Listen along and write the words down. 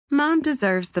Mom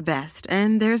deserves the best,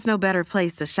 and there's no better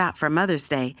place to shop for Mother's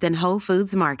Day than Whole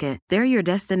Foods Market. They're your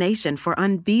destination for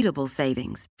unbeatable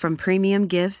savings, from premium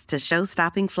gifts to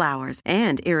show-stopping flowers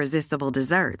and irresistible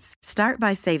desserts. Start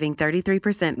by saving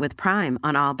 33% with Prime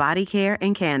on all body care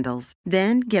and candles.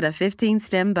 Then get a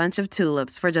 15-stem bunch of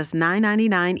tulips for just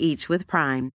 $9.99 each with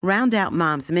Prime. Round out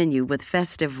Mom's menu with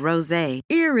festive rosé,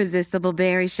 irresistible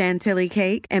berry chantilly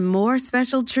cake, and more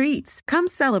special treats. Come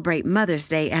celebrate Mother's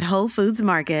Day at Whole Foods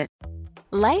Market.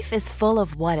 Life is full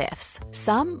of what-ifs.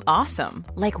 Some awesome,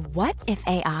 like what if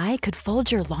AI could fold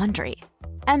your laundry?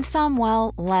 And some,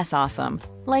 well, less awesome,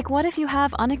 like what if you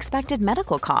have unexpected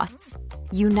medical costs?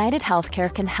 United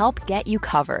Healthcare can help get you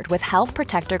covered with Health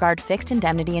Protector Guard fixed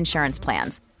indemnity insurance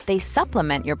plans. They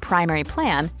supplement your primary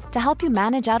plan to help you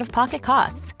manage out-of-pocket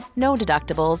costs. No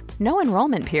deductibles, no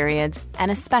enrollment periods, and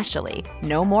especially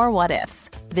no more what-ifs.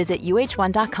 Visit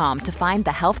uh1.com to find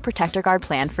the Health Protector Guard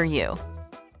plan for you.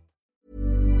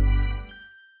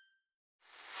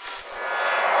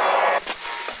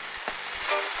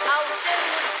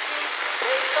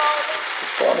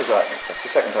 What is that? That's the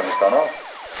second time it's gone off.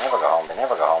 They never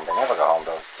go home,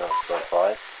 those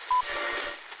boys.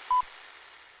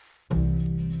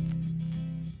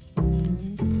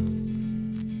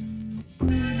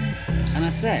 And I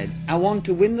said, I want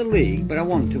to win the league, but I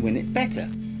want to win it better.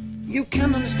 You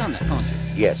can understand that, can't you?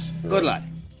 Yes. Good lad.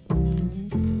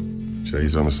 So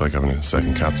he's almost like having a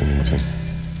second captain in the team.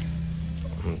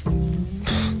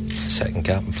 Second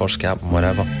captain, first captain,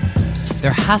 whatever.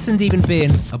 There hasn't even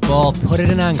been a ball put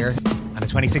in anger, and the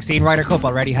 2016 Ryder Cup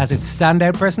already has its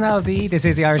standout personality. This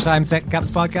is the Irish Times Second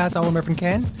Captains Podcast. Owen Murphy and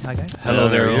Ken. Hi guys. Hello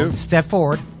there, Owen. Step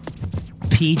forward.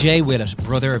 PJ Willett,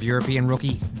 brother of European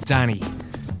rookie Danny.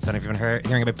 Don't know if you've been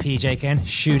hearing about PJ, Ken,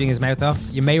 shooting his mouth off.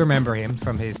 You may remember him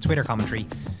from his Twitter commentary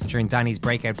during Danny's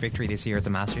breakout victory this year at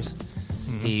the Masters.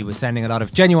 He was sending a lot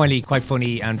of genuinely quite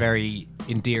funny and very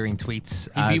endearing tweets.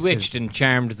 He bewitched and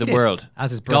charmed the world,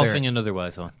 as his brother, golfing and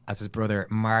otherwise on. As his brother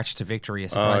marched to victory, a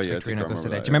surprise victory in Augusta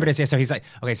Day. Do you remember this? Yeah. So he's like,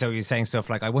 okay, so he was saying stuff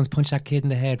like, "I once punched that kid in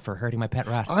the head for hurting my pet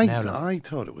rat." I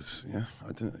thought it was, yeah.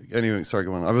 I didn't, anyway, sorry,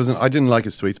 go on. I didn't like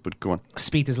his tweets, but go on.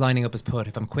 Spieth is lining up his putt.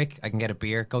 If I'm quick, I can get a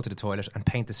beer, go to the toilet, and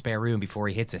paint the spare room before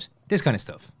he hits it. This kind of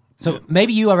stuff. So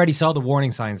maybe you already saw the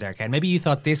warning signs there, Ken. Maybe you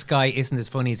thought this guy isn't as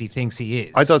funny as he thinks he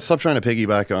is. I thought, stop trying to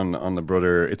piggyback on the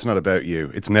brother. It's not about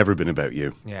you. It's never been about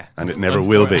you. Yeah. And it never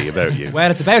will be about you. Well,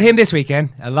 it's about him this weekend.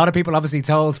 A lot of people obviously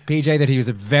told PJ that he was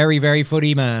a very, very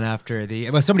funny man after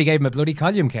the... Well, somebody gave him a bloody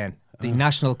column, Ken. The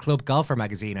National Club Golfer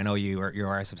magazine. I know you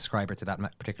are a subscriber to that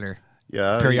particular...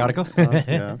 periodical.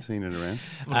 Yeah, I've seen it around.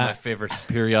 It's one of my favourite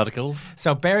periodicals.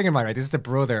 So bearing in mind, right, this is the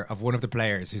brother of one of the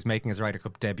players who's making his Ryder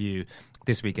Cup debut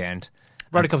this weekend.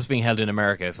 Ryder Cup's being held in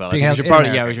America as well. Being held in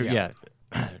America,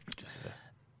 Just,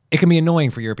 it can be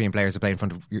annoying for European players to play in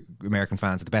front of American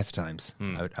fans at the best of times,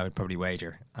 I would probably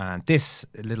wager. And this,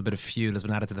 a little bit of fuel has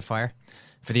been added to the fire.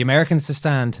 For the Americans to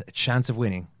stand a chance of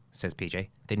winning, says PJ,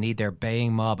 they need their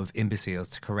baying mob of imbeciles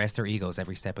to caress their egos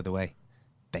every step of the way.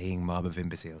 Baying mob of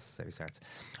imbeciles, so he starts.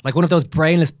 Like one of those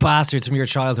brainless bastards from your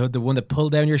childhood, the one that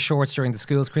pulled down your shorts during the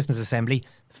school's Christmas assembly.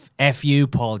 F you,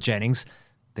 Paul Jennings.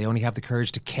 They only have the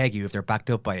courage to keg you if they're backed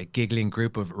up by a giggling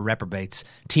group of reprobates.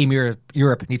 Team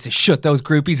Europe needs to shut those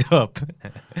groupies up.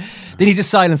 They need to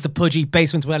silence the pudgy,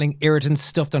 basement-dwelling irritants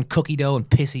stuffed on cookie dough and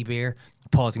pissy beer,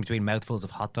 pausing between mouthfuls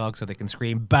of hot dogs so they can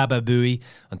scream Baba Booey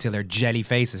until their jelly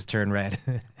faces turn red.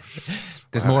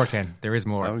 There's more, Ken. There is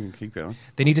more. Oh, we can keep going.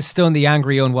 They need to stun the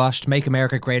angry unwashed, make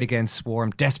America great again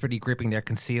swarm, desperately gripping their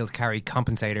concealed carry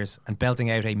compensators and belting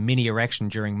out a mini erection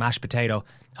during mashed potato,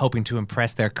 hoping to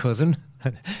impress their cousin.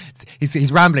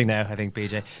 He's rambling now, I think,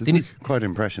 BJ. This is quite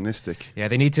impressionistic. Yeah,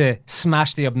 they need to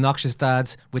smash the obnoxious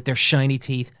dads with their shiny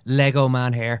teeth, Lego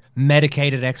man hair,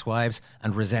 medicated ex-wives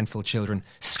and resentful children.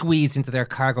 Squeezed into their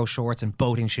cargo shorts and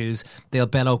boating shoes, they'll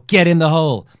bellow, "Get in the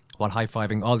hole!" while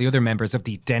high-fiving all the other members of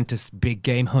the Dentist Big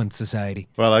Game Hunt Society.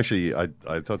 Well, actually, I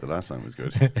thought the last time was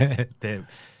good. The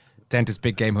Dentist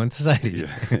Big Game Hunt Society.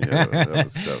 Yeah, that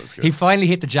was good. He finally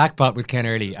hit the jackpot with Ken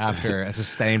Early after a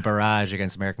sustained barrage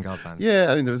against American golf fans.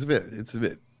 Yeah, I mean, it's a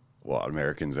bit what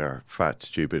Americans are: fat,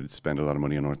 stupid, spend a lot of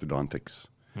money on orthodontics.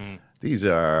 These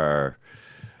are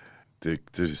the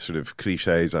sort of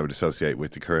cliches I would associate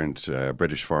with the current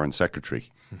British Foreign Secretary,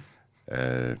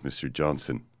 Mr.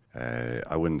 Johnson.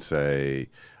 I wouldn't say,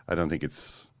 I don't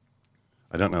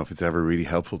know if it's ever really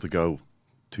helpful to go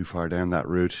too far down that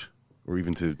route, or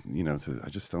even to I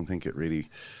just don't think it really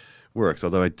works.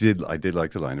 Although I did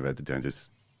like the line about the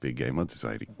Dentist Big Game Hunt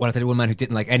Society. Well, I'll tell you one man who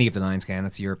didn't like any of the lines, Ken.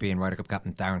 That's European Ryder Cup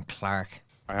captain Darren Clarke.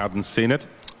 I hadn't seen it.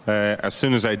 As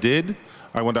soon as I did,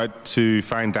 I went out to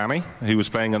find Danny. He was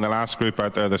playing in the last group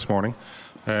out there this morning.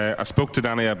 I spoke to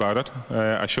Danny about it.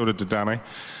 I showed it to Danny.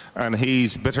 And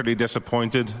he's bitterly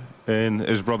disappointed in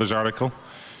his brother's article.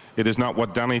 It is not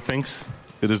what Danny thinks.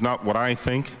 It is not what I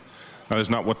think. And it's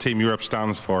not what Team Europe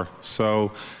stands for.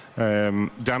 So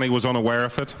Danny was unaware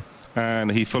of it.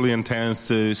 And he fully intends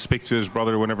to speak to his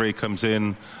brother whenever he comes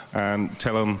in and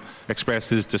express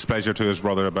his displeasure to his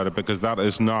brother about it, because that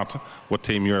is not what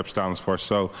Team Europe stands for.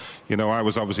 So, I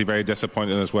was obviously very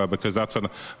disappointed as well, because that's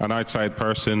an outside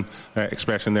person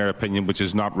expressing their opinion, which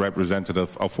is not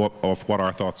representative of what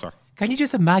our thoughts are. Can you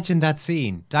just imagine that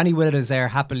scene? Danny Willett is there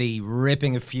happily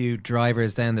ripping a few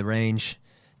drivers down the range.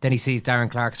 Then he sees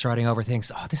Darren Clark striding over,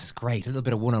 thinks, oh, this is great. A little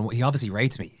bit of one-on-one. He obviously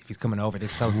rates me if he's coming over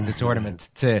this close to the tournament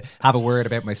to have a word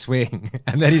about my swing.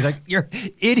 And then he's like, your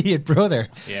idiot brother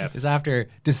is after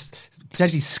just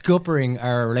potentially scuppering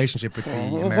our relationship with the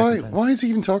American fans. Why is he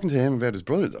even talking to him about his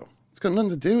brother, though? It's got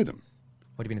nothing to do with him.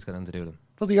 What do you mean it's got nothing to do with him?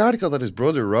 Well, the article that his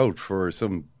brother wrote for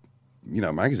some,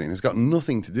 magazine has got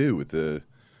nothing to do with the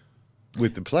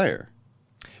player.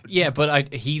 Yeah,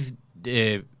 but he's...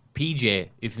 PJ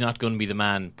is not going to be the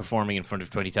man performing in front of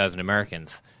 20,000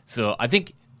 Americans. So I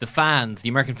think the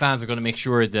American fans are going to make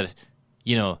sure that,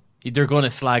 they're going to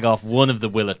slag off one of the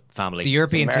Willett family. The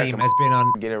European team has been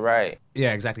on... Get it right.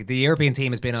 Yeah, exactly. The European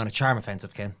team has been on a charm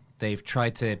offensive, Ken. They've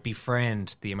tried to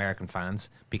befriend the American fans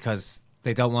because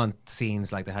they don't want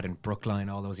scenes like they had in Brookline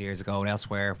all those years ago and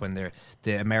elsewhere when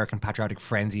the American patriotic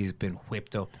frenzy has been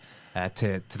whipped up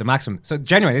to the maximum. So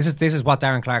genuinely, this is what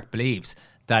Darren Clark believes,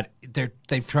 that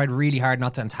they've tried really hard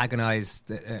not to antagonise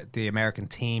the American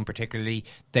team particularly.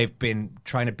 They've been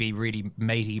trying to be really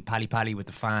matey, pally with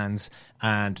the fans,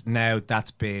 and now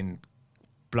that's been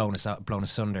blown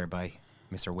asunder by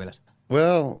Mr. Willett.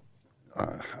 Well,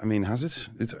 has it?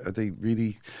 Are they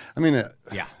really?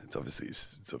 Yeah. It's obviously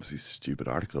a stupid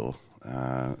article.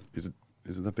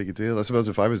 Is it that big a deal? I suppose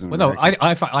if I was in America...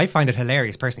 I find it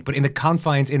hilarious personally, but in the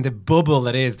confines, in the bubble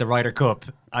that is the Ryder Cup,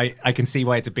 I can see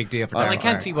why it's a big deal for Darren. I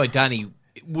can't see why Danny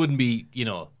wouldn't be,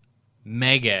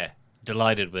 mega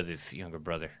delighted with his younger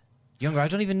brother. I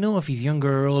don't even know if he's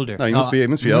younger or older. No, he must be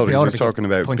older. He's just talking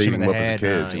about beating him up as a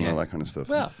kid and all that kind of stuff.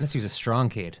 Well, unless he was a strong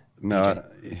kid. No,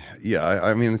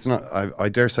 it's not... I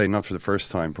dare say not for the first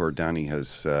time poor Danny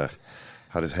has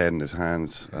had his head in his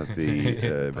hands at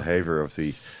the behaviour of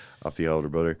the older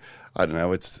brother. I don't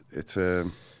know. It's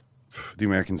the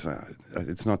Americans.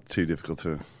 It's not too difficult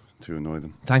to annoy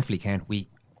them. Thankfully, Ken, we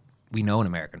know an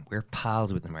American. We're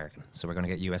pals with an American, so we're going to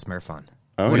get US Murph on.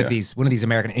 One of these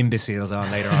American imbeciles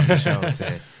on later on in the show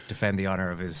to defend the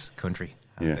honour of his country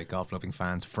and the golf-loving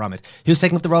fans from it. Who's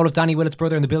taking up the role of Danny Willett's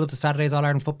brother in the build-up to Saturday's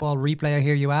All-Ireland football replay, I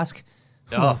hear you ask?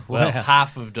 Oh, well,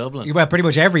 half of Dublin. Well, pretty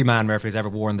much every man, Murphy, has ever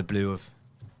worn the blue of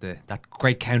that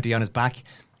great county on his back.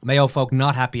 Mayo folk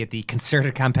not happy at the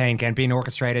concerted campaign, Ken, being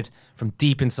orchestrated from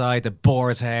deep inside the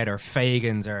Boar's Head or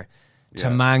Fagans or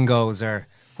Tamangos or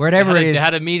wherever it is. They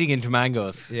had a meeting in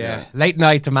Tamangos. Yeah. Late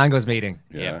night Tamangos meeting.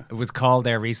 Yeah. It was called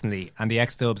there recently, and the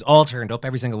ex-dubs all turned up,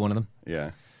 every single one of them.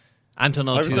 Yeah. Anton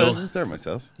I O'Toole. was there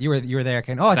myself. You were there,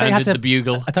 Ken. Oh, I thought you had the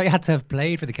bugle. I thought you had to have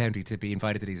played for the county to be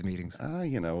invited to these meetings. Well,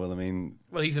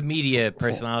 he's a media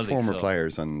personality. Former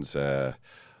players and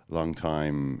long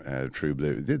time True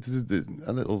Blue. This is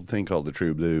a little thing called the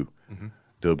True Blue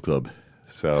Dub Club.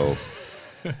 So,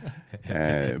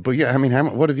 but yeah,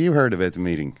 what have you heard about the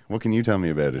meeting? What can you tell me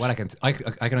about it? Well, I can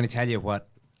only tell you what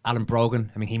Alan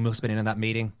Brogan. He must have been in that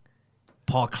meeting.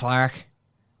 Paul Clark,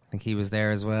 I think he was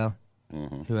there as well.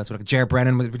 Who else? Ger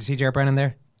Brennan. Did you see Ger Brennan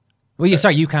there? Well,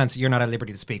 you can't. You're not at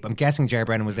liberty to speak. But I'm guessing Ger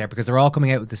Brennan was there because they're all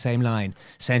coming out with the same line.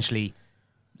 Essentially,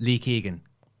 Lee Keegan,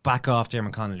 back off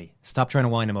Dermot Connolly. Stop trying to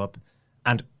wind him up.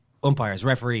 And umpires,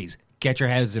 referees, get your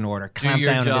houses in order. Clamp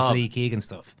down on this Lee Keegan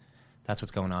stuff. That's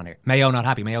what's going on here. Mayo not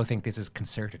happy. Mayo think this is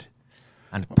concerted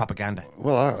and propaganda.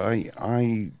 Well,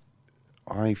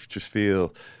 I just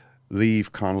feel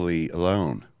leave Connolly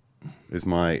alone is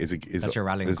That's your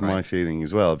rallying cry. My feeling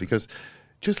as well, because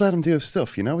just let him do his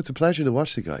stuff. It's a pleasure to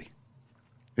watch the guy.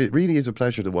 It really is a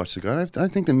pleasure to watch the guy. I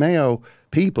think the Mayo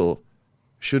people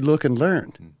should look and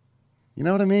learn. You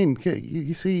know what I mean?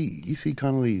 You see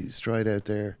Connolly stride out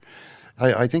there.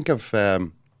 I think of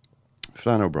Flann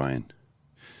O'Brien.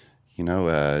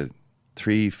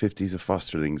 350s of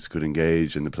fosterlings could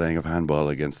engage in the playing of handball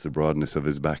against the broadness of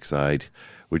his backside,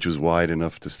 which was wide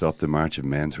enough to stop the march of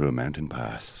men through a mountain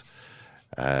pass.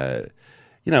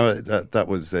 That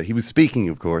was he was speaking,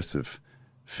 of course, of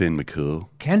Finn McCool.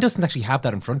 Ken doesn't actually have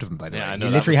that in front of him, by the way. I know,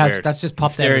 he that literally was has weird. that's just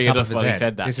popped out on top of his While he head.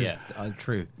 said that, This yeah. is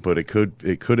true. But it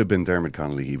could have been Dermot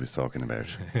Connolly he was talking about.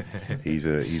 He's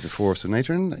a force of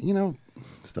nature, and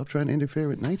stop trying to interfere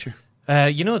with nature.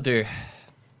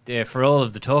 For all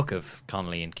of the talk of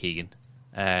Connolly and Keegan,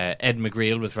 Ed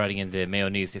McGreal was writing in the Mayo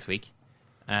News this week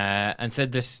and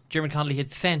said that Dermot Connolly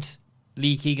had sent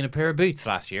Lee Keegan a pair of boots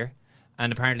last year,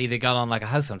 and apparently they got on like a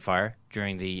house on fire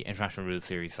during the International Rules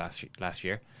Series last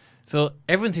year. So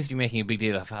everyone seems to be making a big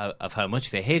deal of how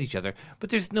much they hate each other, but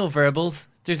there's no verbals,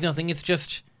 there's nothing. It's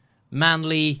just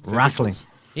manly wrestling.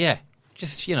 Yeah,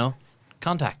 just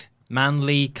contact,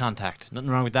 manly contact. Nothing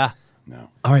wrong with that. No.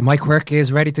 All right, Mike Quirk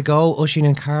is ready to go. Oisin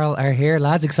and Carl are here.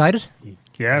 Lads, excited?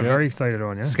 Yeah, very excited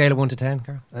on, yeah. Scale of 1 to 10,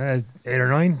 Carl? 8 or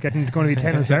 9, going to be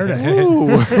 10 on Saturday.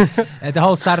 The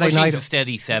whole Saturday night. Oisin's a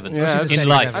steady 7 Yeah, in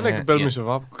life. I like to build myself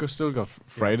up because still got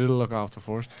Friday to look after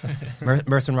first.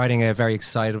 Merth's been writing a very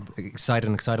excited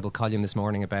and excitable column this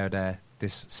morning about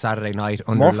this Saturday night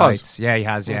under Morph lights. Yeah, he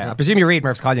has, yeah. I presume you read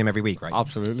Murph's column every week, right?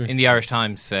 Absolutely. In the Irish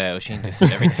Times, Oisin just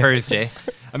every Thursday.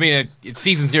 I mean,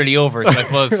 season's nearly over, so I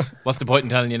suppose what's the point in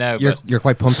telling you now? You're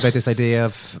quite pumped about this idea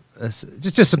of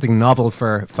just something novel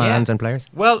for fans and players?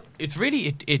 Well, it's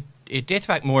really it dates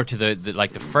back more to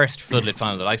the first floodlit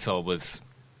final that I saw was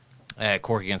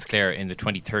Cork against Clare in the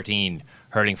 2013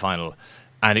 hurling final,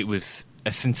 and it was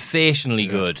a sensationally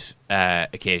good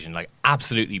occasion, like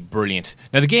absolutely brilliant.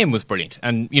 Now the game was brilliant,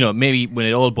 and maybe when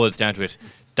it all boils down to it,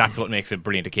 that's what makes it a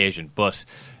brilliant occasion. But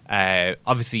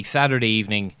obviously Saturday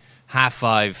evening,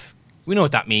 5:30, we know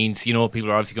what that means.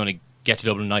 People are obviously going to get to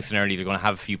Dublin nice and early. They're going to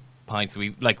have a few pints.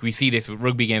 We see this with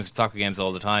rugby games, with soccer games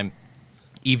all the time.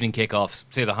 Evening kickoffs,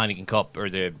 say the Heineken Cup or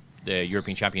the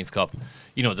European Champions Cup.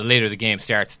 The later the game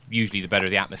starts, usually the better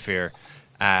the atmosphere.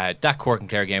 That Cork and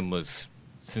Clare game was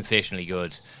sensationally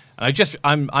good, and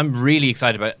I'm really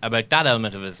excited about that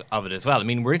element of it as well. I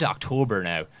mean, we're into October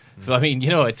now, so I mean,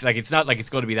 it's not like it's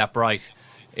going to be that bright.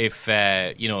 If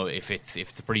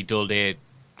it's a pretty dull day,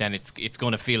 then it's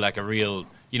going to feel like a real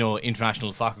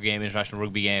international soccer game, international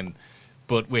rugby game,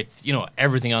 but with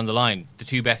everything on the line. The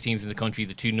two best teams in the country,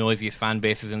 the two noisiest fan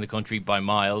bases in the country by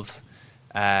miles.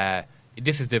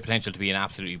 This is the potential to be an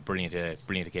absolutely brilliant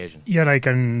occasion. Yeah,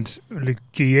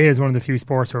 GA is one of the few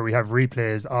sports where we have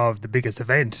replays of the biggest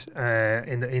event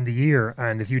in the year,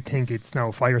 and if you think it's now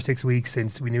 5 or 6 weeks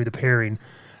since we knew the pairing,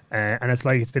 and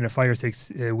it's been a 5 or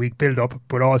 6 week build up,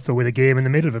 but also with a game in the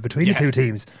middle of it between the two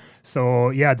teams. So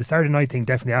yeah, the Saturday night thing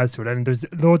definitely adds to it, and there's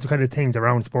loads of kind of things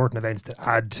around sporting events that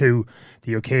add to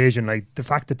the occasion. Like the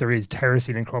fact that there is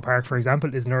terracing in Croke Park, for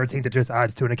example, is another thing that just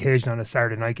adds to an occasion on a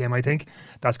Saturday night game. I think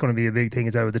that's going to be a big thing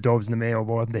as well with the Dubs and the Mayo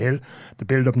both on the hill. The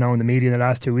build up now in the media in the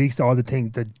last 2 weeks, all the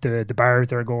things the bars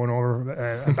that are going over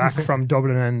and back from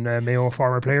Dublin and Mayo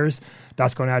former players,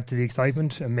 that's going to add to the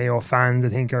excitement. And Mayo fans, I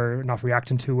think, are not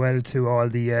reacting too well to all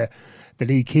the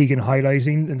Lee Keegan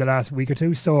highlighting in the last week or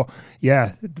two. So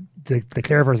yeah, the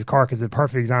Clare versus Cork is a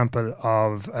perfect example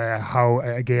of how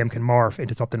a game can morph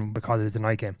into something because it's a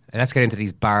night game. And let's get into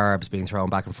these barbs being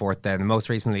thrown back and forth then. And most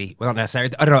recently, well, not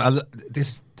necessarily, I don't know,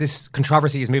 this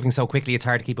controversy is moving so quickly it's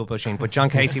hard to keep up pushing, but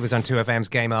John Casey was on 2FM's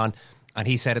Game On, and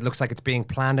he said it looks like it's being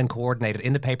planned and coordinated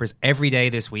in the papers every day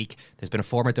this week. There's been a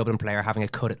former Dublin player having a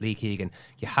cut at Lee Keegan.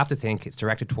 You have to think it's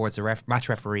directed towards the match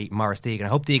referee Maurice Deegan. I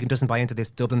hope Deegan doesn't buy into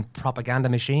this Dublin propaganda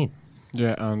machine.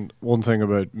 Yeah, and one thing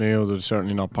about Mayo, they're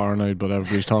certainly not paranoid, but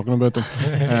everybody's talking about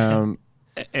them.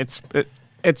 It's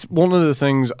one of the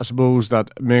things, I suppose, that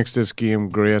makes this game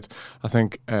great. I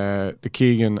think the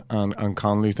Keegan and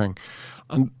Connolly thing.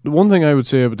 And the one thing I would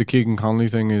say about the Keegan-Connolly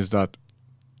thing is that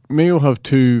Mayo have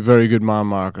two very good man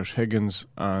markers, Higgins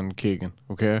and Keegan.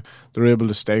 Okay, they're able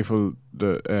to stifle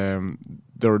their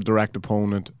direct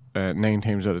opponent 9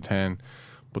 times out of 10,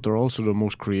 but they're also the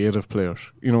most creative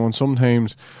players. And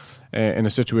sometimes in a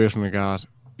situation like that,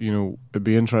 it'd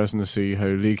be interesting to see how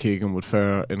Lee Keegan would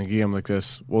fare in a game like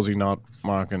this. Was he not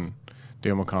marking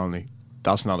Dermot Connolly?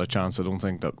 That's not a chance I don't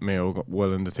think that Mayo got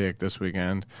willing to take this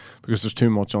weekend because there's too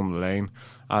much on the line.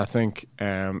 I think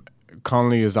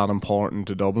Connolly is that important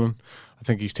to Dublin. I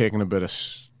think he's taken a bit of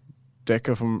stick,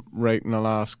 if I'm right, in the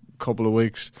last couple of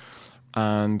weeks,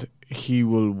 and he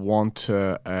will want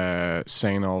to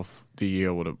sign off the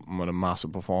year with a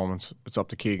massive performance. It's up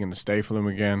to Keegan to stifle him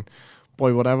again,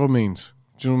 by whatever means.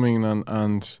 Do you know what I mean?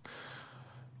 And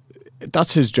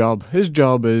that's his job. His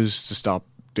job is to stop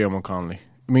Dermot Connolly.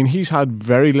 I mean, he's had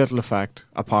very little effect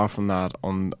apart from that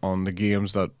on the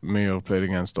games that Mayo have played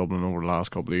against Dublin over the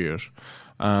last couple of years.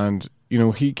 And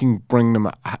he can bring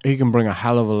a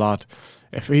hell of a lot.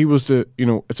 If he was to,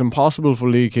 it's impossible for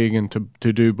Lee Keegan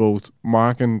to do both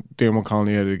marking Dermot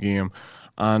Connolly out of the game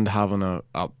and having a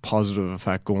positive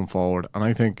effect going forward. And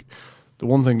I think the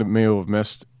one thing that Mayo have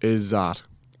missed is that,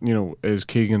 is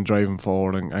Keegan driving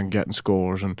forward and getting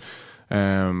scores and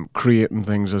creating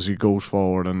things as he goes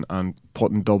forward and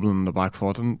putting Dublin in the back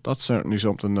foot. And that's certainly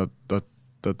something that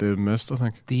they've missed, I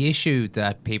think. The issue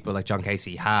that people like John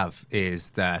Casey have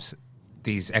is that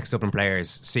these ex-Dublin players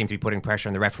seem to be putting pressure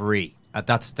on the referee.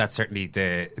 That's certainly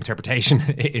the interpretation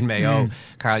in Mayo.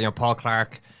 Carl, Paul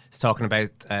Clark is talking about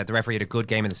the referee had a good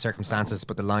game in the circumstances,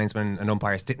 but the linesmen and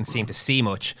umpires didn't seem to see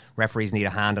much. Referees need a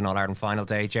hand on All-Ireland final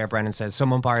day. Ger Brennan says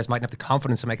some umpires mightn't have the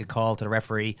confidence to make a call to the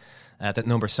referee that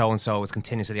number so-and-so is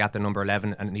continuously at the number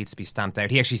 11 and it needs to be stamped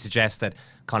out. He actually suggests that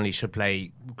Connolly should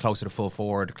play closer to full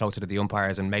forward, closer to the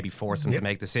umpires, and maybe force them to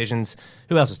make decisions.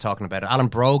 Who else was talking about it? Alan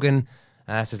Brogan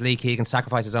says Lee Keegan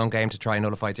sacrificed his own game to try and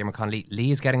nullify Diarmuid Connolly.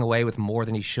 Lee is getting away with more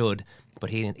than he should, but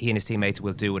he and his teammates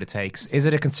will do what it takes. Is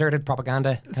it a concerted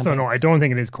propaganda campaign? So no, I don't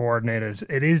think it is coordinated.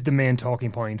 It is the main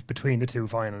talking point between the two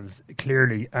finals,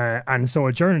 clearly. And so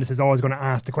a journalist is always going to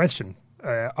ask the question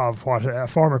of what a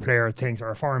former player thinks or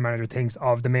a former manager thinks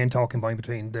of the main talking point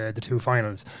between the two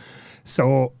finals.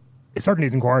 So it certainly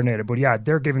isn't coordinated, but yeah,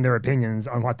 they're giving their opinions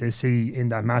on what they see in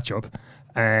that matchup.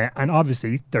 And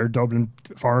obviously, they're Dublin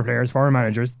former players, former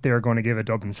managers. They're going to give a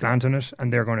Dublin slant on it,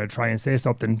 and they're going to try and say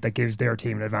something that gives their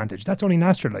team an advantage. That's only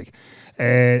natural, like.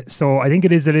 So I think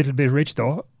it is a little bit rich,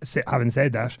 though. Having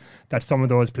said that some of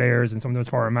those players and some of those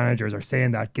former managers are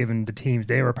saying that, given the teams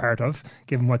they were part of,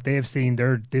 given what they've seen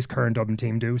this current Dublin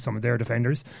team do, some of their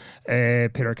defenders.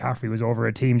 Peter Caffrey was over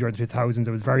a team during the 2000s.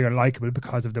 It was very unlikable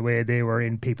because of the way they were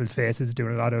in people's faces,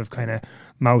 doing a lot of kind of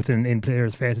mouthing in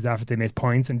players' faces after they missed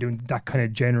points and doing that kind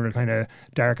of general kind of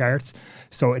dark arts.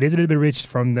 So it is a little bit rich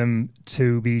from them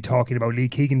to be talking about Lee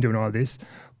Keegan doing all this,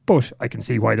 but I can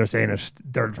see why they're saying it.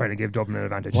 They're trying to give Dublin an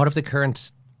advantage. What have the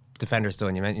current defenders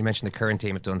done? You mentioned the current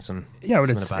team have done some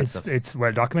it's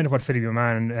well documented what Philippe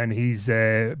Oman, and he's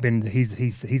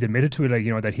admitted to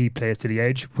it, that he plays to the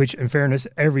edge, which in fairness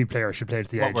every player should play to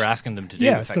the edge. What we're asking them to do.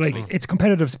 Yeah, so it's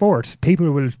competitive sport.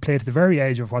 People will play to the very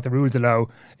edge of what the rules allow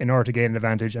in order to gain an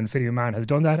advantage, and Philippe Oman has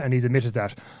done that and he's admitted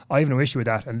that. I have no issue with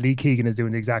that, and Lee Keegan is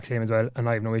doing the exact same as well, and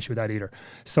I have no issue with that either.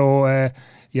 So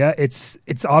yeah, it's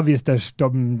obvious that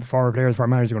Dublin former players,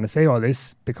 former managers are going to say all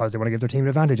this because they want to give their team an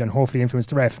advantage and hopefully influence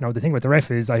the ref. Now, the thing with the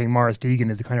ref is I think Maurice Deegan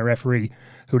is the kind of referee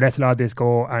who lets a lot of this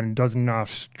go and does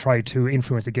not try to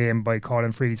influence the game by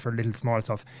calling frees for little small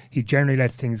stuff. He generally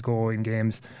lets things go in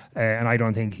games, and I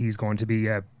don't think he's going to be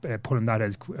pulling that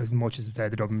as much as the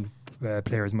Dublin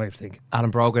players might think. Alan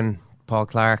Brogan, Paul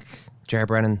Clark, Ger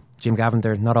Brennan, Jim Gavin,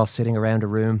 they're not all sitting around a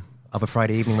room of a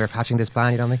Friday evening we're hatching this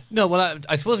plan, you don't think? No, well,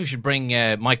 I suppose we should bring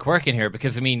Mike Quirk in here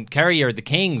because, Kerry are the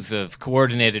kings of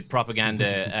coordinated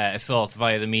propaganda assaults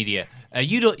via the media.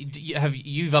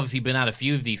 You've obviously been at a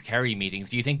few of these Kerry meetings.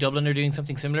 Do you think Dublin are doing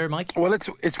something similar, Mike? Well,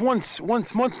 it's once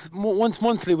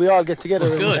monthly we all get together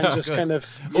and just kind of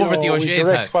over at the O'Shea's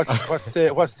house.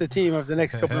 What's the team of the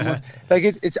next couple of months?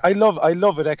 I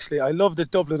love it actually. I love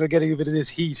that Dublin are getting a bit of this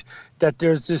heat, that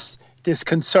there's this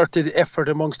concerted effort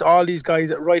amongst all these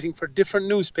guys writing for different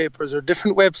newspapers or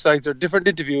different websites or different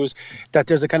interviews, that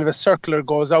there's a kind of a circular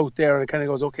goes out there and it kind of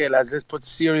goes, okay lads, let's put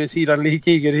serious heat on Lee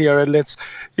Keegan here, and let's,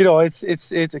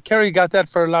 it's Kerry got that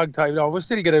for a long time. We're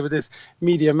still getting with this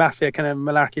media mafia kind of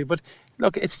malarkey, but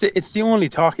look, it's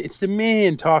the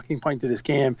main talking point of this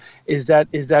game is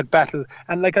that battle.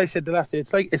 And like I said the last day,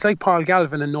 it's like Paul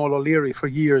Galvin and Noel O'Leary for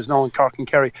years now in Cork and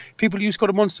Kerry. People used to go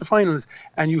to Munster finals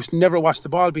and used to never watch the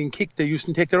ball being kicked. They used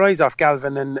to take their eyes off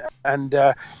Galvin and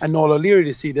Noel O'Leary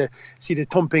to see the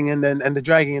thumping and the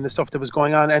dragging and the stuff that was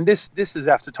going on. And this is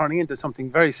after turning into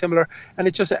something very similar. And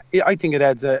I think it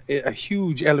adds a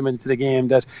huge element to the game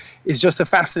that is just a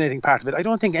fascinating part of it. I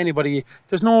don't think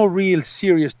there's no real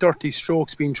serious dirty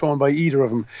strokes being thrown by either of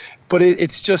them, but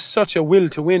it's just such a will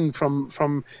to win from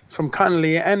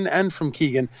Connolly and from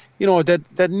Keegan,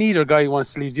 that neither guy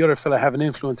wants to leave the other fella have an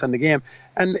influence on the game.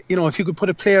 And if you could put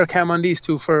a player cam on these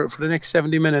two for the next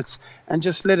 70 minutes and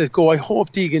just let it go. I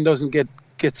hope Deegan doesn't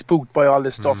get spooked by all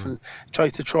this stuff and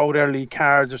tries to throw out early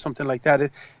cards or something like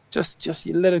that. Just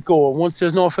let it go. Once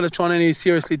there's no fella throwing any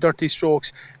seriously dirty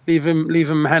strokes, leave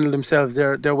him handle themselves.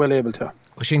 They're well able to.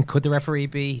 Oisin, could the referee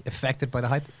be affected by the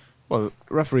hype? Well,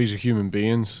 referees are human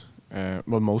beings.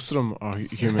 Most of them are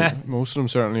human. Most of them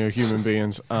certainly are human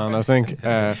beings, and I think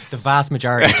the vast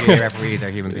majority of referees are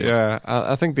human beings. Yeah,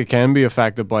 I think they can be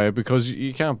affected by it because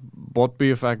you can't but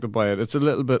be affected by it. It's a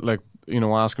little bit like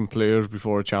asking players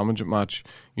before a championship match,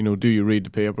 do you read the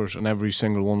papers? And every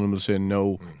single one of them will say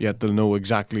no, yet they'll know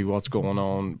exactly what's going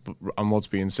on and what's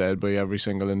being said by every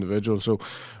single individual. So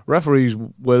referees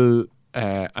will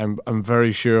I'm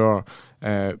very sure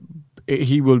Maurice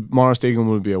Deegan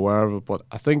will be aware of it, but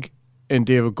I think in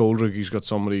David Goldrick he's got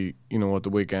somebody, at the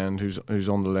weekend who's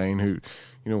on the lane who,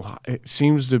 it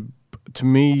seems to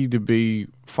me to be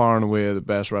far and away the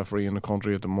best referee in the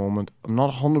country at the moment. I'm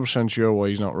not 100% sure why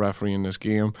he's not refereeing this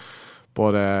game,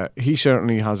 but he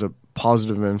certainly has a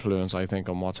positive influence, I think,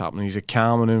 on what's happening. He's a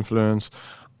calming influence,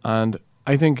 and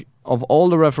I think of all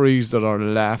the referees that are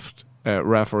left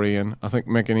refereeing, I think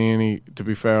Mick and Annie, to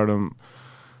be fair to him,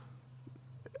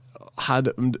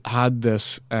 had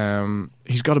this.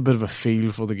 He's got a bit of a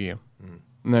feel for the game.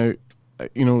 Now,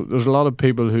 there's a lot of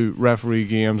people who referee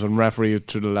games and referee it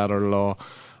to the letter of law.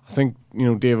 I think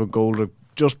David Goldrick,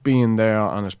 just being there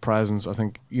and his presence, I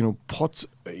think puts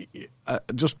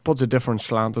a different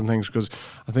slant on things, because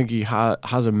I think he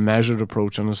has a measured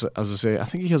approach, and as I say, I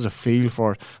think he has a feel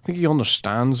for it. I think he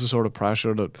understands the sort of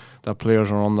pressure that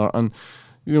players are under, and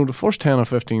the first 10 or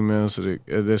 15 minutes of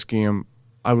this game,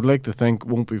 I would like to think,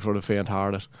 won't be for the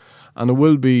faint-hearted, and there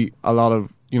will be a lot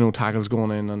of tackles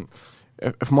going in, and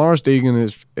if Maurice Deegan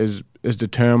is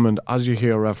determined, as you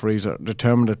hear referees are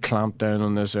determined to clamp down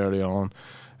on this early on,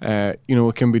 it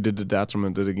can be to the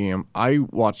detriment of the game. I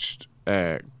watched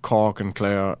Cork and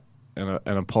Clare in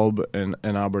a pub in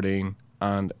Aberdeen,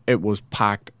 and it was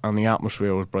packed and the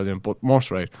atmosphere was brilliant. But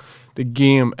Mark's right, the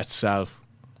game itself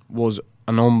was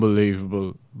an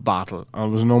unbelievable battle, and it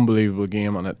was an unbelievable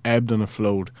game, and it ebbed and it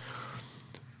flowed.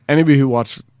 Anybody who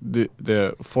watched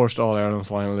the first All-Ireland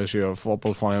final this year,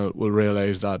 football final, will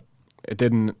realise that it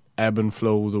didn't ebb and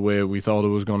flow the way we thought it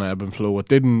was going to ebb and flow. It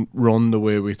didn't run the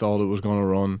way we thought it was going to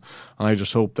run, and I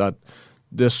just hope that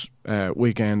this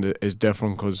weekend is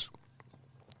different, because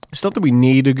it's not that we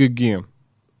need a good game.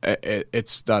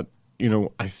 It's that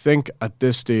I think at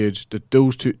this stage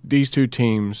that these two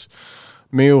teams,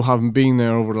 Mayo having been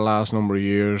there over the last number of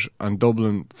years, and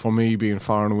Dublin, for me, being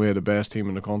far and away the best team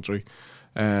in the country,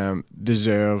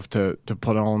 deserve to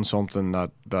put on something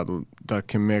that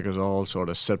can make us all sort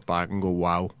of sit back and go,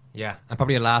 wow. Yeah, and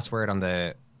probably a last word on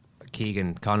the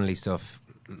Keegan Connolly stuff.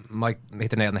 Mike hit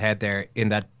the nail on the head there, in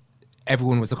that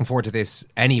everyone was looking forward to this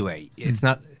anyway. It's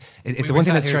not the one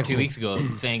thing that's here 2 weeks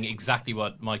ago saying exactly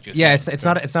what Mike just said. It's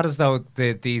not as though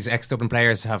these ex-Dublin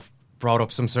players have brought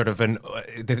up some sort of an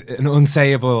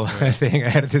unsayable thing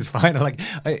ahead of this final. Like,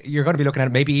 you're going to be looking at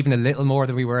it maybe even a little more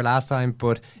than we were last time,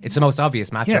 but it's the most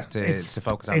obvious matchup to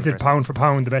focus on. Is it pound for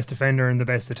pound the best defender and the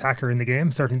best attacker in the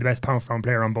game? Certainly the best pound for pound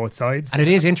player on both sides. And it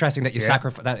is interesting that you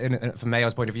sacrifice that. From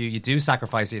Mayo's point of view, you do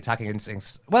sacrifice the attacking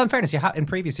instincts. Well, in fairness, in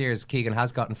previous years Keegan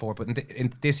has gotten forward, but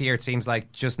in this year it seems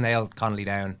like just nail Connolly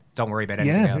down. Don't worry about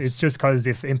anything else. It's just because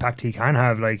the impact he can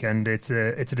have, and it's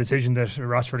a decision that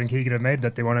Rossford and Keegan have made,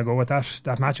 that they want to go with that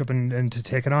matchup and to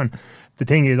take it on. The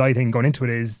thing is, I think going into it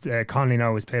is Connolly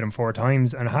now has played him 4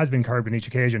 times and has been curbed on each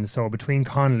occasion. So between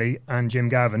Connolly and Jim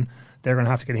Gavin, they're going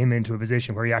to have to get him into a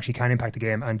position where he actually can impact the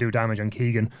game and do damage on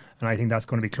Keegan, and I think that's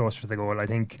going to be closer to the goal. I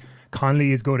think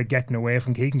Connolly is good at getting away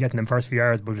from Keegan, getting them first few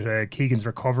yards, but Keegan's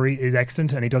recovery is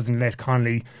excellent, and he doesn't let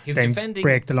Connolly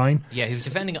break the line. Yeah, his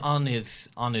defending on his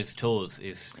toes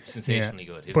is sensationally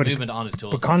good. His movement on his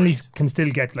toes. But Connolly can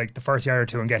still get the first yard or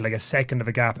two and get a second of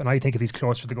a gap, and I think if he's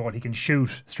closer to the goal, he can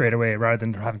shoot straight away rather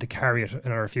than having to carry it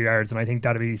another few yards, and I think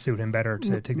that'll suit him better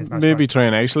to take this match. Maybe try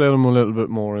and isolate him a little bit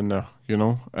more in there.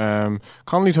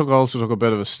 Connolly also took a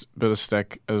bit of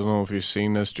stick. I don't know if you've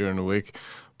seen this during the week,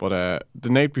 but the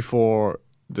night before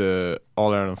the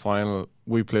All-Ireland final,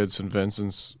 we played St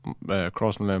Vincent's.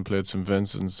 Crossmaglen played St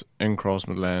Vincent's in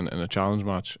Crossmaglen in a challenge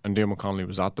match, and Diarmuid Connolly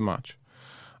was at the match.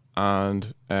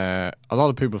 And a lot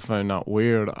of people found that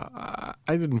weird. I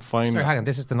didn't find. Sorry, hang on.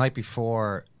 This is the night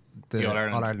before the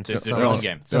All-Ireland game.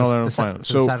 The All-Ireland final.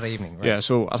 So Saturday evening, right? Yeah,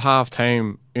 so at half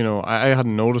time, I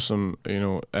hadn't noticed him,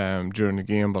 during the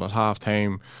game, but at half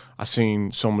time I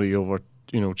seen somebody over,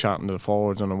 chatting to the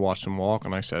forwards, and I watched him walk,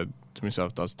 and I said to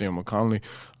myself, that's Diarmuid Connolly.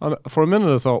 And for a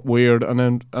minute I thought weird, and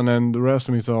then the rest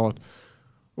of me thought,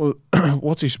 well,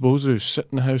 what's he supposed to do? Sit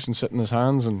in the house and sit in his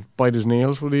hands and bite his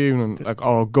nails for the evening,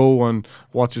 or go and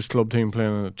watch his club team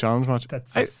playing in a challenge match?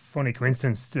 That's a funny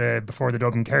coincidence. Before the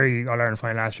Dublin Kerry All-Ireland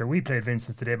final last year, we played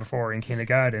Vincent's the day before in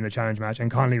Kinnegad in a challenge match, and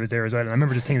Connolly was there as well. And I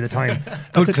remember just thinking at the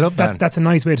time, that's a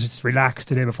nice way to just relax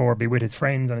the day before, be with his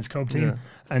friends and his club team,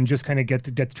 and just kind of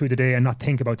get through the day and not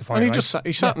think about the final. And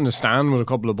he sat in the stand with a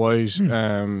couple of boys,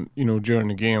 during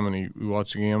the game, and he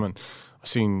watched the game, and I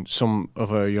seen some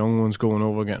of our young ones going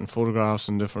over getting photographs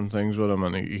and different things with him,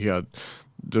 and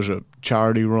there's a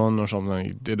charity run or something.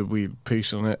 He did a wee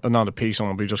piece on it, not a piece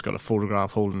on it, but he just got a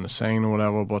photograph holding the sign or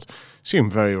whatever. But he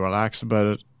seemed very relaxed about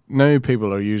it. Now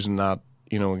people are using that,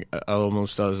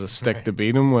 almost as a stick to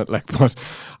beat him with. But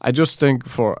I just think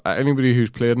for anybody who's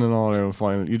played in an All-Ireland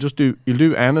final, you'll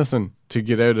do anything to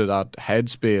get out of that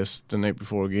headspace the night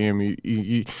before a game.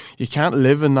 You can't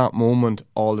live in that moment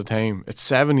all the time. It's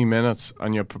 70 minutes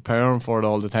and you're preparing for it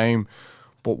all the time.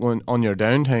 But when on your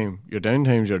downtime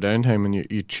and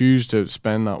you choose to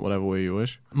spend that whatever way you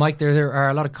wish. Mike, there are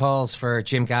a lot of calls for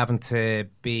Jim Gavin to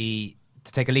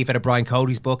take a leaf out of Brian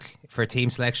Cody's book for a team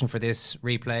selection for this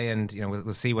replay, and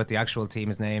we'll see what the actual team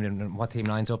is named and what team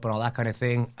lines up and all that kind of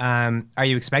thing. Are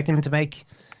you expecting him to make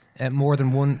more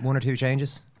than one or two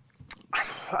changes?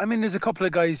 I mean, there's a couple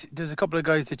of guys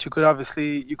that you could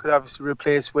obviously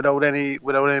replace without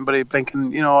anybody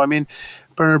blinking. I mean,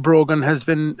 Bernard Brogan has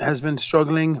been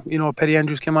struggling. Petty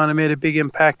Andrews came on and made a big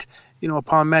impact.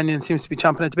 Paul Mannion seems to be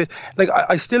champing at the bit.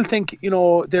 I still think,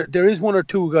 there is one or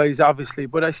two guys, obviously,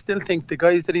 but I still think the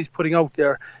guys that he's putting out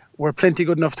there were plenty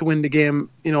good enough to win the game,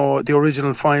 the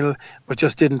original final, but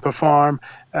just didn't perform.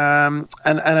 And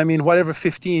I mean, whatever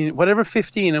 15 and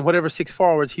whatever 6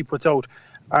 forwards he puts out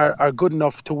are good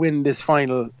enough to win this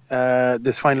final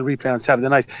replay on Saturday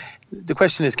night. The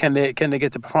question is, can they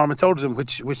get the performance out of them,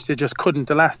 which they just couldn't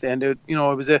the last day. And it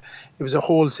was a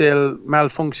wholesale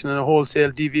malfunction and a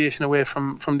wholesale deviation away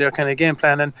from their kind of game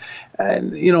plan. And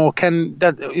can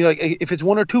that, if it's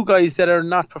one or two guys that are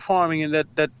not performing and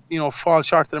that fall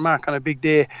short of the mark on a big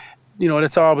day,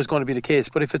 that's always going to be the case.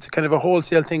 But if it's kind of a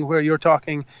wholesale thing where you're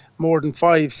talking more than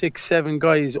 5, 6, 7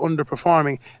 guys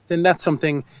underperforming, then that's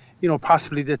something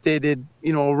possibly that they did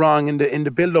wrong in the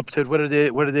build up to it,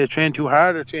 whether they train too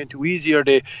hard or train too easy, or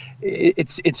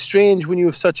it's strange when you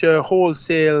have such a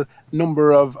wholesale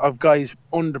number of guys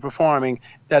underperforming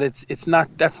that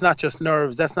that's not just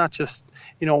nerves, that's not just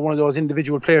one of those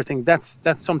individual player things, that's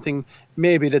something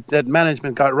maybe that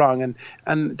management got wrong,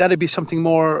 and that'd be something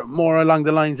more along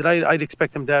the lines that I'd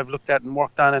expect them to have looked at and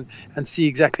worked on and see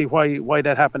exactly why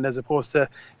that happened, as opposed to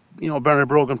Bernard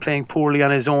Brogan playing poorly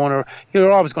on his own, or you're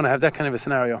always going to have that kind of a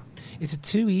scenario. Is it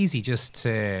too easy just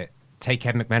to take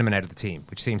Kevin McMenamin out of the team,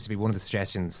 which seems to be one of the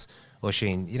suggestions,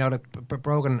 Oisin?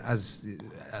 Brogan has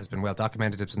been well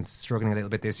documented, has been struggling a little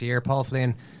bit this year. Paul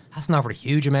Flynn hasn't offered a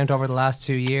huge amount over the last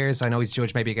 2 years. I know he's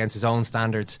judged maybe against his own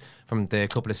standards from the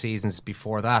couple of seasons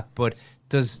before that, but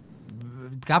does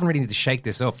Gavin really need to shake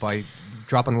this up by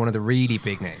dropping one of the really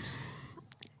big names?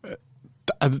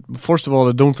 First of all,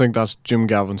 I don't think that's Jim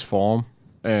Gavin's form.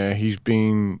 He's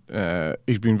been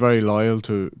very loyal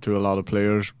to a lot of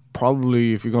players.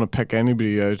 Probably, if you're going to pick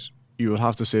anybody out, you would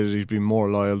have to say that he's been more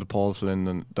loyal to Paul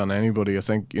Flynn than anybody. I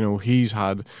think he's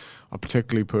had a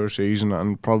particularly poor season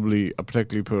and probably a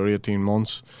particularly poor 18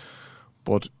 months.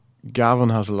 But Gavin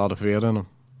has a lot of faith in him.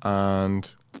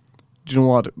 And do you know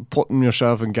what? Putting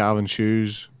yourself in Gavin's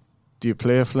shoes, do you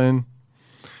play Flynn?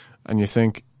 And you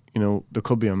think, there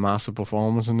could be a massive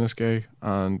performance in this guy,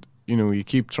 and you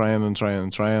keep trying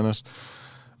it.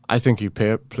 I think you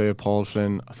play Paul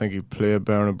Flynn. I think you play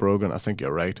Bernard Brogan. I think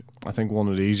you're right. I think one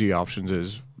of the easy options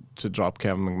is to drop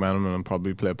Kevin McMenamin and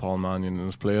probably play Paul Mannion in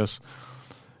his place.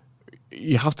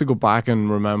 You have to go back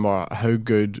and remember how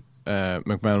good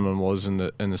McMenamin was in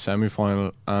the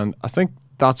semi-final, and I think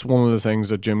that's one of the things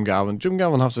that Jim Gavin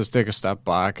has to take a step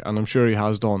back, and I'm sure he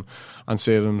has done, and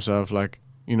say to himself,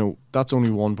 that's only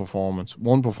one performance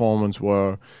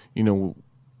where,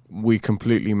 we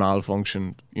completely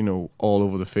malfunctioned, all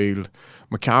over the field.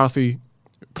 McCarthy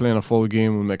playing a full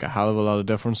game will make a hell of a lot of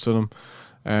difference to them.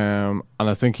 And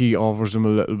I think he offers them a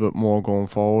little bit more going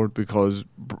forward, because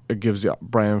it gives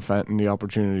Brian Fenton the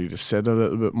opportunity to sit a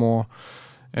little bit more.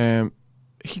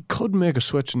 He could make a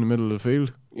switch in the middle of the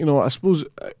field. I suppose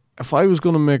if I was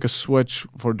going to make a switch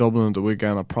for Dublin at the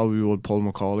weekend, I probably would pull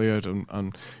Macaulay out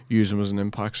and use him as an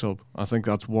impact sub. I think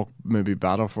that's worked maybe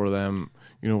better for them,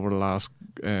 over the last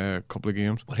couple of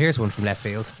games. Well, here's one from left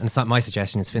field, and it's not my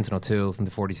suggestion, it's Fintan O'Toole from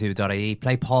the 42.ie.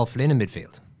 Play Paul Flynn in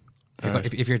midfield.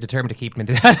 If you're determined to keep him in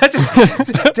that's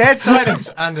just dead silence.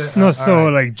 And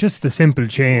just a simple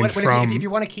change if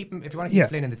you want to keep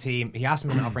Flynn in the team, he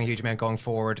hasn't been offering a huge amount going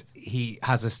forward. He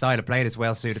has a style of play that's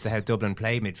well suited to how Dublin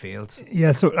play midfield.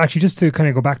 Yeah, so actually, just to kind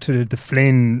of go back to the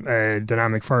Flynn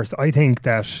dynamic first, I think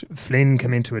that Flynn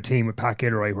came into a team with Pat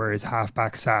Gilroy where his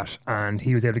half-back sat, and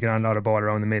he was able to get on a lot of ball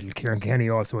around the middle. Kieran Kenny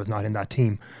also was not in that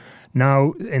team.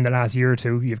 Now, in the last year or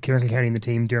two, you have Kieran Kilkenny in the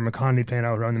team, Diarmuid McConnelly playing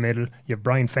out around the middle, you have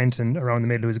Brian Fenton around the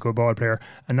middle, who's a good ball player,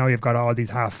 and now you've got all these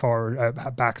half forward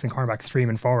backs and cornerbacks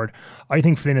streaming forward. I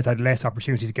think Flynn has had less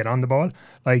opportunity to get on the ball.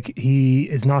 Like, he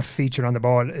is not featured on the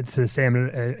ball to the same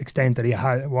extent that he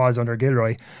was under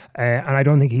Gilroy, and I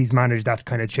don't think he's managed that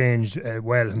kind of change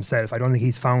well himself. I don't think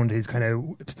he's found his kind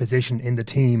of position in the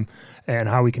team and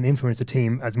how he can influence the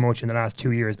team as much in the last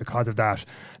 2 years because of that.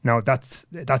 Now, that's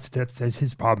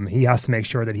his problem. He has to make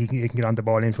sure that he can get on the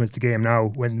ball and influence the game now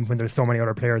when there's so many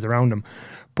other players around him.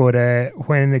 But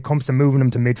when it comes to moving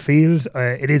them to midfield,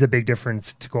 it is a big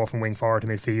difference to go from wing forward to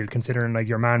midfield, considering like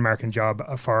your man marking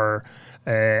job for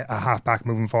a half back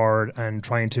moving forward and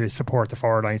trying to support the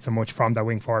forward line so much from that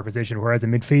wing forward position. Whereas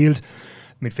in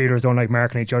midfielders don't like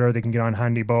marking each other. They can get on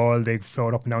handy ball. They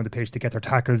float up and down the pitch to get their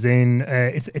tackles in.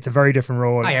 It's a very different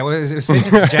role. Oh, yeah, well, it was Finn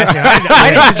suggesting.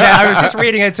 I was just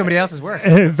reading out somebody else's work.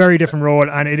 A very different role,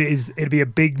 and it'll be a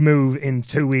big move in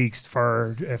 2 weeks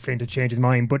for Flynn to change his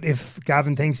mind. But if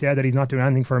Gavin thinks that he's not doing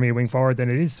anything for me at wing forward,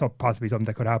 then it is possibly something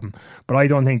that could happen. But I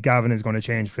don't think Gavin is going to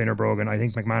change Flynn or Brogan. I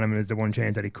think McManaman is the one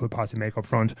change that he could possibly make up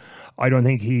front. I don't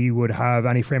think he would have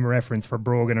any frame of reference for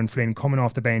Brogan and Flynn coming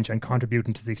off the bench and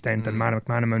contributing to the extent that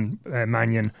McManaman,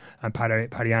 Mannion and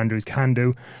Paddy Andrews can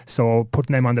do. So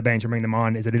putting them on the bench and bringing them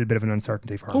on is a little bit of an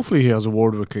uncertainty for him. Hopefully he has a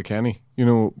word with Kilkenny,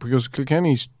 because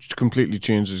Kilkenny's completely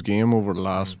changed his game over the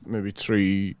last maybe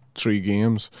three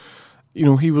games.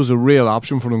 He was a real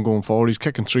option for them going forward. He's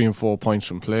kicking 3 and 4 points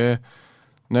from play.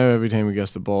 Now every time he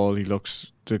gets the ball, he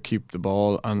looks to keep the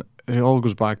ball, and it all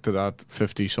goes back to that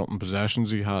 50-something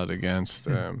possessions he had against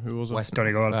who was it? West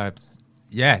Donegal.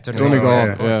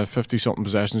 Donegal, 50-something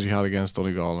possessions he had against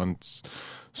Donegal, and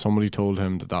somebody told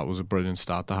him that was a brilliant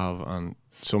stat to have, and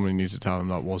somebody needs to tell him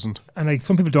that wasn't. And like,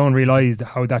 some people don't realise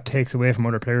how that takes away from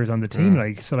other players on the team.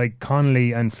 Like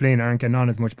Connolly and Flynn aren't getting on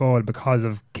as much ball because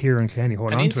of Kieran Kilkenny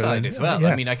holding on to it. And inside as well. Yeah.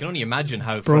 I mean, I can only imagine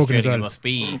how frustrating it must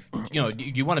be.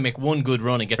 You want to make one good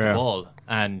run and get the ball,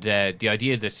 and the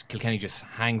idea that Kilkenny just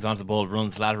hangs onto the ball,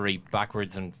 runs laterally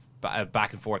backwards and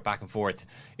back and forth.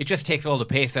 It just takes all the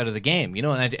pace out of the game,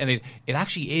 and it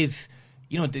actually is.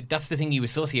 That's the thing you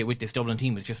associate with this Dublin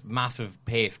team, is just massive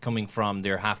pace coming from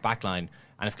their half back line.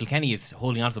 And if Kilkenny is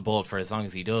holding onto the ball for as long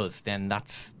as he does, then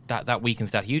that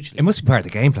weekens that hugely. It must be part of the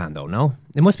game plan, though. No,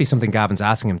 it must be something Gavin's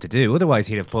asking him to do. Otherwise,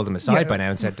 he'd have pulled him aside by now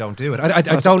and said, "Don't do it." I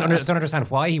don't understand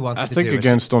why he wants to do it. I think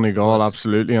against Donegal,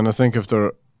 absolutely, and I think if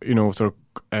they're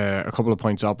a couple of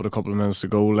points up with a couple of minutes to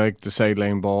go, like the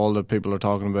sideline ball that people are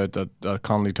talking about that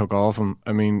Connolly took off him,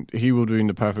 I mean, he would be in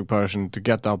the perfect person to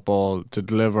get that ball, to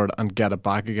deliver it and get it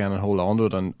back again and hold on to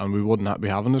it, and we wouldn't be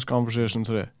having this conversation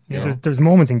today. Yeah, there's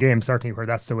moments in games certainly where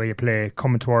that's the way you play,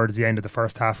 coming towards the end of the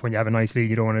first half when you have a nice lead,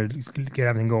 you don't want to get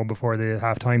everything going before the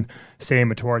half time. Same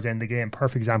with towards the end of the game.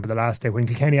 Perfect example the last day when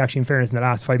Kilkenny, actually, in fairness, in the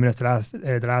last 5 minutes the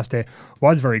last day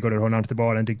was very good at holding onto the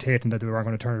ball and dictating that they weren't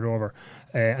going to turn it over,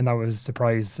 and that was a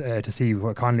surprise to see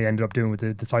what Connolly ended up doing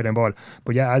with the sideline ball.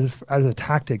 But yeah, as a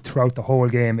tactic throughout the whole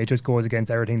game, it just goes against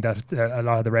everything that a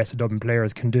lot of the rest of Dublin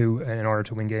players can do in order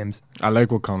to win games. I like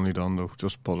what Connolly done, though,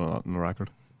 just putting that on the record.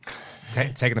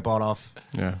 Taking the ball off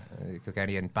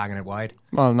Kilkenny and banging it wide.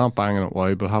 Well, not banging it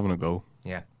wide, but having a go.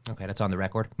 Yeah, okay, that's on the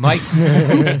record. Mike,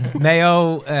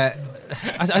 Mayo, I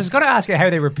was going to ask you how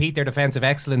they repeat their defensive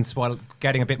excellence while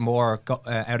getting a bit more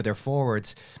out of their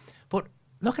forwards. But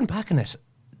looking back on it,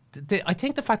 I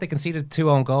think the fact they conceded 2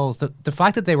 own goals, the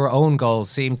fact that they were own goals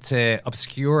seemed to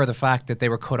obscure the fact that they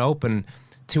were cut open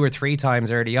 2 or 3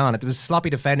 times early on. It was sloppy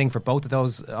defending for both of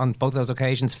those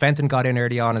occasions. Fenton got in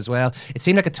early on as well. It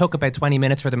seemed like it took about 20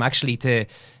 minutes for them actually to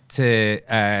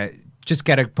just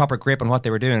get a proper grip on what they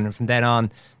were doing, and from then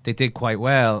on they did quite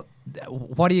well.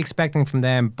 What are you expecting from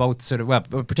them, both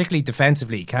particularly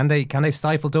defensively? Can they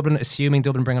stifle Dublin, assuming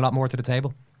Dublin bring a lot more to the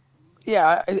table?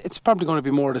 Yeah, it's probably going to be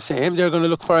more the same. They're going to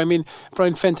look for,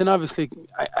 Brian Fenton, obviously,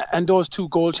 and those 2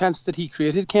 goal chances that he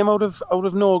created came out of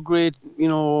no great,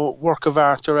 work of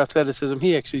art or athleticism.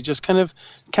 He actually just kind of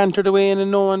cantered away in,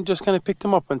 and no one just kind of picked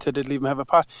him up and said they'd leave him have a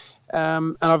pot.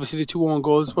 And obviously the 2 own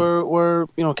goals were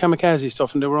kamikaze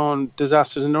stuff, and they were own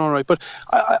disasters in their own right. But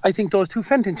I think those 2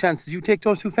 Fenton chances, you take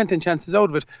those 2 Fenton chances out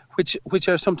of it, which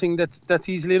are something that's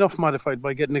easily enough modified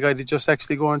by getting a guy to just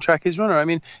actually go and track his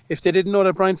runner. If they didn't know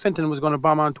that Brian Fenton was going to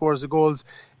bomb on towards the goals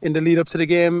in the lead up to the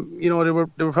game, they were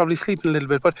probably sleeping a little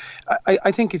bit. But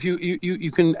I think if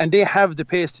you can, and they have the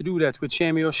pace to do that with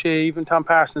Shamey O'Shea, even Tom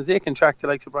Parsons, they can track the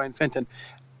likes of Brian Fenton.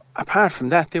 Apart from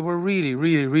that, they were really,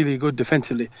 really, really good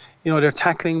defensively. Their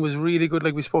tackling was really good,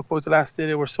 like we spoke about the last day.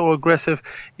 They were so aggressive.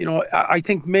 I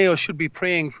think Mayo should be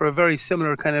praying for a very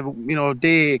similar kind of,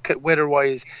 day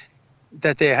weather-wise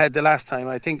that they had the last time.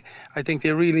 I think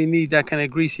they really need that kind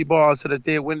of greasy ball so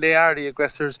that when they are the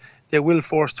aggressors, they will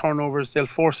force turnovers. They'll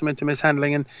force them into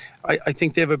mishandling, and I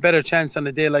think they have a better chance on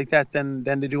a day like that than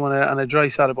they do on a dry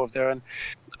sod above there. And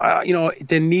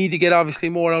they need to get obviously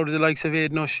more out of the likes of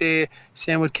Aidan O'Shea.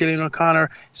 Same with Cillian O'Connor.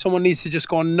 Someone needs to just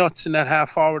go nuts in that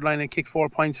half forward line and kick 4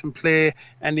 points from play.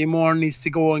 Andy Moore needs to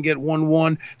go and get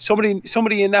 1-1.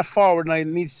 Somebody in that forward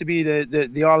line needs to be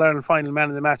the All Ireland final man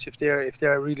of the match if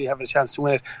they're really having a chance to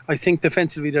win it. I think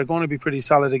defensively they're going to be pretty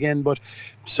solid again, but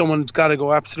someone's got to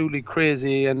go absolutely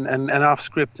crazy and off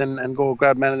script and go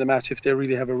grab man of the match if they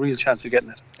really have a real chance of getting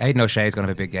it. Aidan O'Shea's going to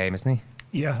have a big game, isn't he?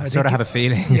 Yeah, I sort of have a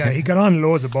feeling. Yeah, he got on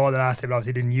loads of ball the last time.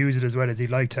 Obviously, didn't use it as well as he'd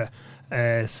like to.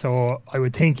 So I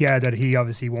would think, that he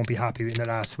obviously won't be happy in the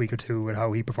last week or two with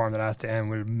how he performed the last day, and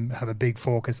will have a big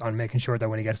focus on making sure that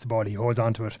when he gets the ball, he holds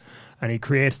on to it and he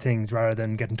creates things rather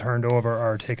than getting turned over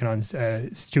or taking on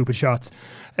stupid shots.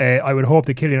 I would hope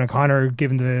that Cillian O'Connor,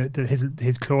 given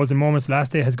his closing moments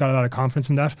last day, has got a lot of confidence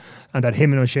from that, and that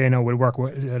him and O'Shea now will work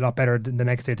a lot better the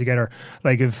next day together.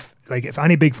 If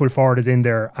any big full forward is in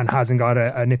there and hasn't got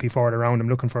a nippy forward around him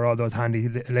looking for all those handy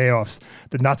layoffs,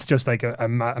 then that's just like a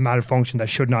malfunction that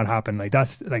should not happen.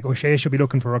 O'Shea should be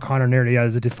looking for O'Connor nearly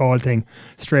as a default thing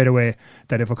straight away,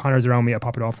 that if O'Connor's around me, I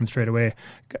pop it off him straight away.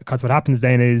 Because what happens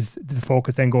then is the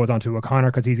focus then goes on to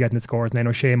O'Connor because he's getting the scores, and then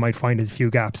O'Shea might find his few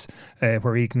gaps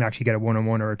where he can actually get a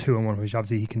 1-on-1 or a 2-on-1, which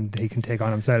obviously he can take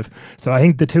on himself. So I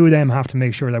think the two of them have to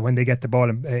make sure that when they get the ball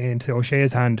into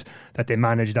O'Shea's hand, that they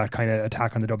manage that kind of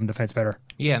attack on the Dublin defence better.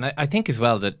 Yeah, and I think as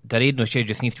well that Aidan O'Shea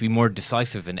just needs to be more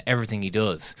decisive in everything he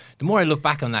does. The more I look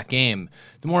back on that game,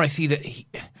 the more I see that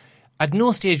at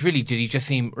no stage really did he just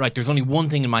seem, right, there's only one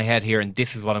thing in my head here and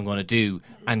this is what I'm going to do,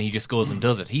 and he just goes and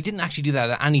does it. He didn't actually do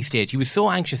that at any stage. He was so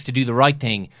anxious to do the right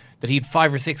thing that he had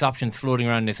 5 or 6 options floating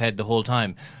around in his head the whole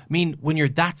time. I mean, when you're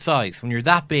that size, when you're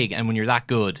that big, and when you're that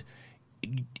good,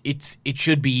 it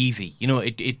should be easy.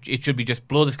 It should be just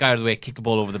blow this guy out of the way, kick the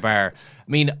ball over the bar.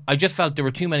 I mean, I just felt there were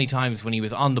too many times when he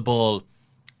was on the ball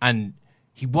and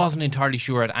he wasn't entirely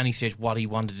sure at any stage what he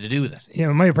wanted to do with it. Yeah,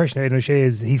 my impression of Aidan O'Shea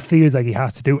is he feels like he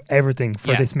has to do everything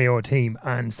for this Mayo team,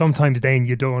 and sometimes then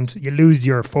you lose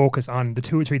your focus on the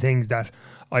 2 or 3 things that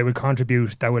I will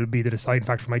contribute that will be the deciding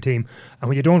factor for my team. And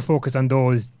when you don't focus on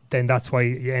those, then that's why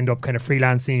you end up kind of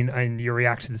freelancing and you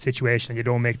react to the situation and you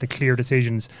don't make the clear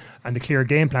decisions and the clear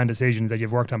game plan decisions that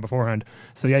you've worked on beforehand.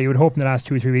 So yeah, you would hope in the last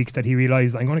 2 or 3 weeks that he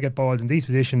realised, I'm going to get balls in these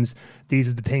positions, these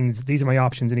are the things, these are my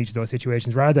options in each of those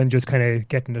situations, rather than just kind of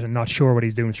getting it and not sure what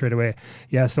he's doing straight away.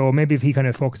 Yeah, so maybe if he kind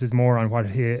of focuses more on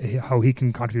how he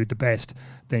can contribute the best,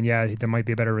 then yeah, there might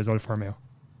be a better result for Mayo.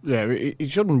 Yeah, he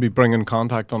shouldn't be bringing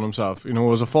contact on himself.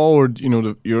 As a forward,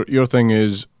 your thing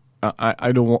is,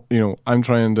 I don't want, I'm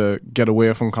trying to get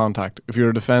away from contact. If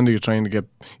you're a defender, you're trying to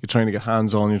get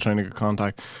hands on, you're trying to get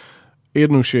contact.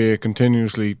 Aidan O'Shea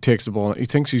continuously takes the ball. He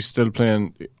thinks he's still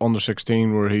playing under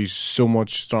 16, where he's so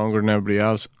much stronger than everybody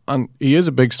else, and he is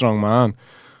a big, strong man.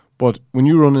 But when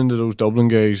you run into those Dublin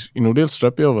guys, they'll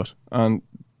strip you of it. And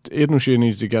Aidan O'Shea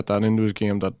needs to get that into his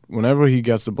game, that whenever he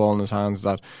gets the ball in his hands,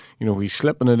 that he's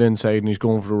slipping it inside and he's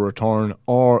going for the return,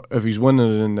 or if he's winning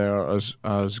it in there,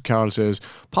 as Carl says,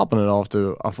 popping it off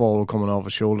to a forward coming off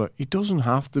his shoulder. He doesn't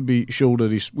have to be showed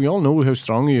that we all know how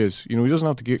strong he is. He doesn't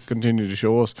have to continue to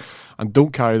show us, and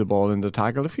don't carry the ball in the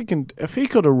tackle. If he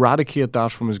could eradicate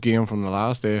that from his game from the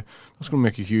last day, that's going to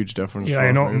make a huge difference. Yeah,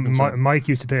 I know Mike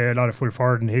used to play a lot of full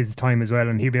forward in his time as well,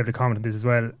 and he'll be able to comment on this as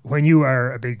well. When you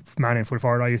are a big man in full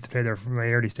forward, I used to play there from my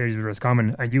early stages with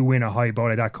Roscommon, and you win a high ball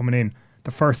like that coming in, the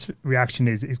first reaction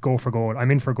is go for goal. I'm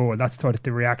in for goal. That's what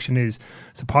the reaction is.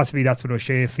 So possibly that's what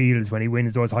O'Shea feels when he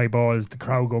wins those high balls. The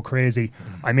crowd go crazy.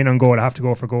 I'm in on goal. I have to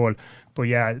go for goal. But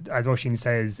yeah, as Oisin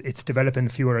says, it's developing a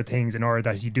few other things in order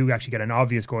that you do actually get an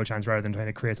obvious goal chance rather than trying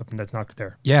to create something that's not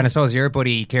there. Yeah, and I suppose your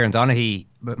buddy Kieran Donaghy,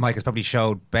 Mike, has probably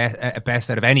showed best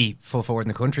out of any full forward in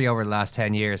the country over the last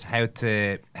 10 years how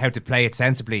to play it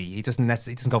sensibly. He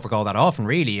doesn't go for goal that often,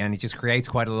 really, and he just creates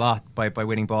quite a lot by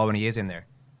winning ball when he is in there.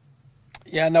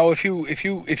 Yeah, no. If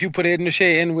you put Aidan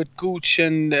O'Shea in with Gooch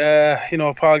and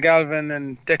Paul Galvin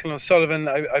and Declan O'Sullivan,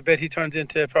 I bet he turns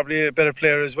into probably a better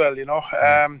player as well.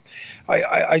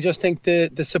 I just think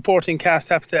the supporting cast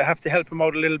have to help him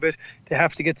out a little bit. They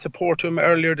have to get support to him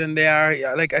earlier than they are.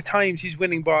 Yeah, like at times he's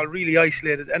winning ball really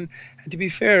isolated. And to be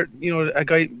fair, a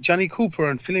guy Johnny Cooper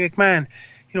and Philly McMahon,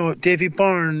 Davy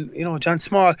Byrne, John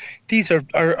Small, these are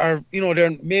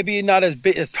they're maybe not as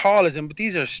big, as tall as him, but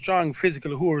these are strong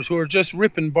physical hooers who are just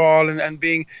ripping ball and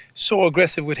being so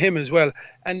aggressive with him as well.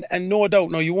 And no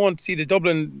doubt, you won't see the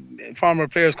Dublin former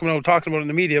players coming out talking about it in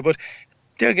the media, but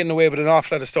they're getting away with an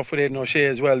awful lot of stuff with Aidan O'Shea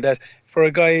as well, that for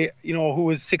a guy, you know,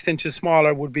 who is 6 inches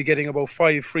smaller would be getting about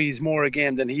 5 frees more a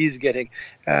game than he is getting.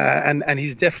 And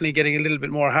he's definitely getting a little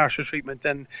bit more harsher treatment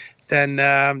than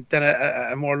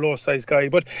a more low-sized guy.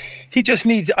 But he just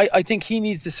needs, I think he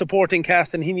needs the supporting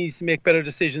cast, and he needs to make better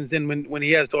decisions than when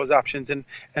he has those options. And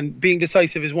being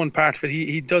decisive is one part of it.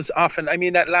 He does often, I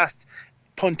mean, that last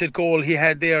punted goal he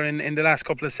had there in the last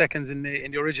couple of seconds in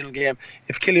the original game,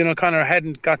 if Cillian O'Connor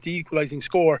hadn't got the equalising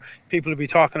score, people would be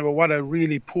talking about what a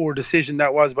really poor decision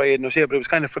that was by Aidan O'Shea, but it was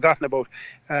kind of forgotten about.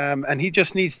 And he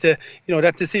just needs to, you know,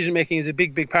 that decision making is a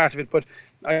big part of it, but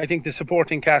I think the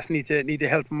supporting cast need to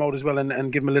help him out as well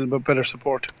and give him a little bit better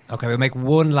support. Okay, we'll make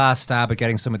one last stab at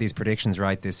getting some of these predictions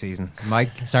right this season.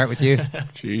 Mike, can start with you.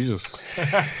 Jesus.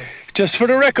 Just for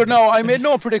the record now, I made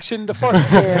no prediction the first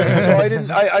game, so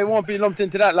I won't be lumped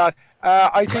into that lot.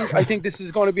 I think this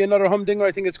is going to be another humdinger.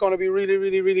 I think it's going to be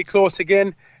really close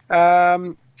again.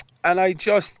 And I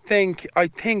think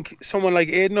someone like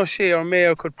Aidan O'Shea or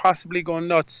Mayo could possibly go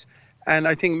nuts, and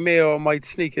I think Mayo might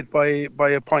sneak it by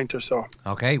a point or so.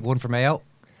 Okay, one for Mayo.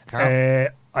 Carl?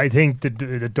 I think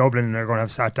the Dublin are going to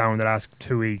have sat down the last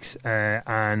 2 weeks,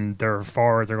 and their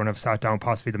forwards are going to have sat down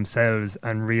possibly themselves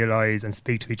and realise and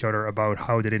speak to each other about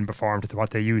how they didn't perform to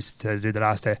what they used to do the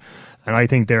last day. And I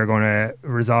think they're going to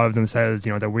resolve themselves,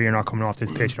 you know, that we're not coming off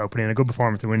this pitch without putting in a good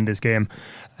performance to win this game.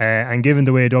 And given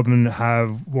the way Dublin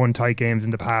have won tight games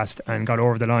in the past and got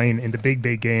over the line in the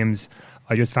big games,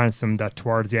 I just fancy them that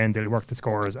towards the end they'll work the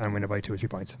scores and win it by 2 or 3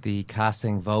 points. The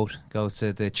casting vote goes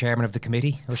to the chairman of the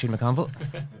committee, Oisin McConville.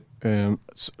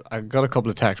 So I got a couple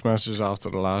of text messages after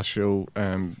the last show,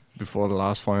 before the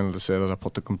last final, to say that I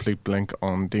put the complete blink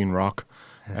on Dean Rock.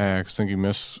 I think he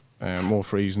missed more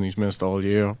frees than he's missed all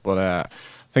year. But I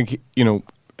think, you know,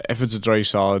 if it's a dry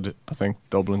sod, I think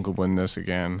Dublin could win this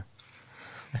again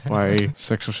by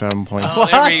 6 or 7 points. Oh,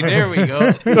 there we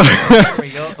go. There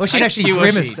we go. Oisin actually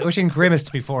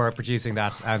grimaced before producing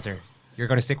that answer. You're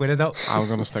going to stick with it though? I'm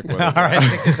going to stick with it. All right,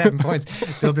 6 or 7 points.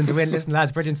 Dublin to win. Listen,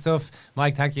 lads, brilliant stuff.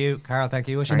 Mike, thank you. Carl, thank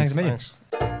you. Oisin, thanks a million.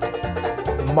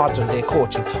 Modern day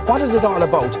coaching. What is it all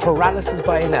about? Paralysis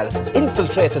by analysis,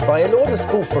 infiltrated by a load of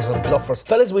spoofers and bluffers,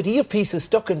 fellas with earpieces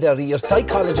stuck in their ear,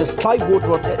 psychologists, Clive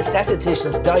Woodward,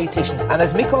 statisticians, dietitians, and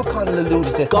as Mick O'Connell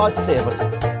alluded to, God save us.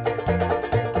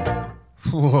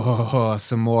 Whoa,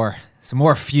 some more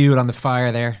fuel on the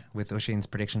fire there with Oisin's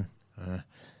prediction.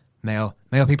 Mayo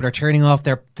people are turning off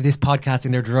this podcast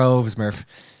in their droves, Murph,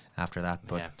 after that.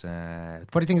 But what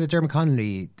do you think of the Dermot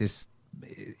Connolly, this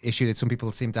issue that some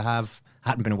people seem to have,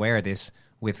 hadn't been aware of this,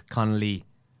 with Connolly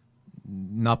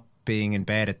not being in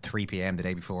bed at 3 p.m. the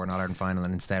day before an All-Ireland final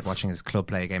and instead watching his club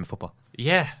play a game of football?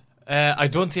 Yeah. I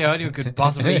don't see how anyone could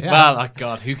possibly. Well, oh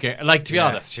God, who cares? Like, to be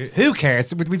honest, who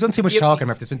cares? We've done too much talking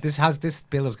about this. This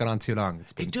build has gone on too long.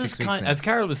 It's been it does 6 weeks now. as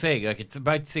Carol was saying, like, it's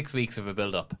about 6 weeks of a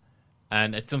build up,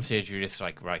 and at some stage you're just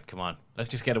like, right, come on, let's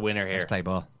just get a winner here. Let's play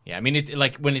ball. Yeah, I mean, it's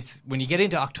like when you get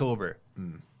into October.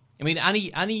 I mean,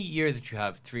 any year that you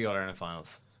have 3 All-Ireland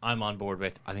finals, I'm on board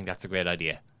with. I think that's a great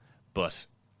idea. But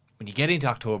when you get into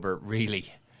October,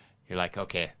 really, you're like,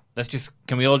 okay,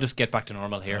 can we all just get back to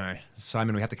normal here? All right.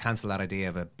 Simon, we have to cancel that idea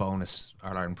of a bonus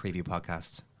All-Ireland preview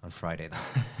podcast on Friday then.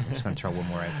 I'm just going to throw one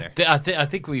more out there. I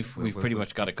think we've pretty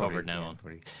much got it covered now.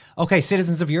 Okay,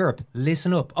 citizens of Europe,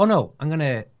 listen up. Oh no, I'm going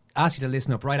to ask you to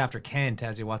listen up right after Ken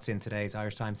tells you what's in today's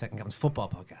Irish Times Second Captain's football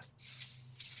podcast.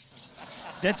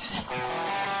 They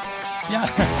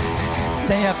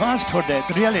have asked for that,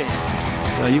 really.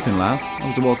 You can laugh. That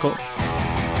was the World Cup.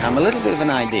 I'm a little bit of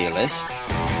an idealist,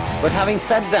 but having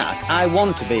said that, I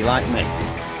want to be like me.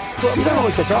 Well, you don't know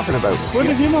what you're talking about. What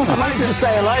did you know? I managed to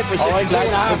stay alive for 6 years.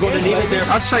 I'm going to leave it there.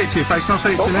 I'd say it to you, face, and I'll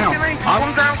say it to you now.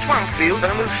 Come down to Anfield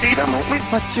and we'll see them, won't we?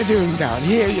 What you doing down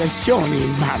here, you shawny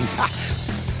man?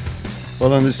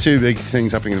 Well, and there's 2 big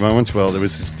things happening at the moment. Well, there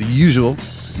was the usual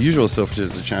stuff, which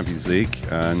is the Champions League,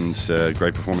 and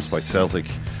great performance by Celtic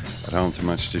at home to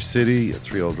Manchester City, a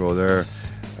 3-3 draw there.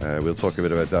 We'll talk a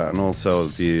bit about that, and also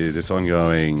this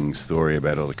ongoing story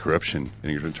about all the corruption.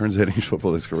 It turns out English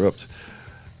football is corrupt.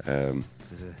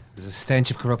 There's a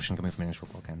stench of corruption coming from English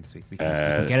football, Ken, this week. We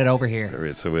can get it over here. There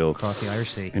is, so we'll across the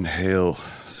Irish Sea. Inhale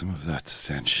some of that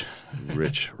stench.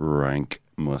 Rich, rank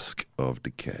musk of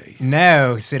decay.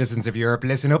 Now, citizens of Europe,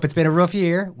 listen up. It's been a rough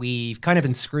year. We've kind of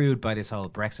been screwed by this whole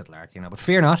Brexit lark, but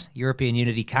fear not. European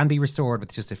unity can be restored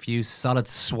with just a few solid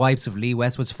swipes of Lee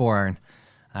Westwood's forearm.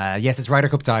 Yes, it's Ryder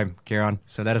Cup time, Kieran.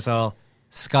 So let us all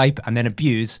Skype and then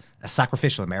abuse a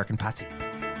sacrificial American patsy.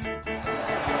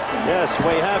 Yes,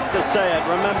 we have to say it.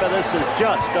 Remember, this is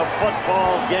just a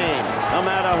football game, no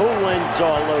matter who wins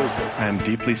or loses. I am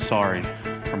deeply sorry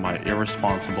for my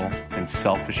irresponsible and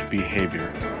selfish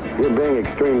behavior. You're being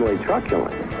extremely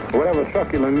truculent. Whatever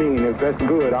truculent means, if that's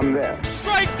good, I'm there.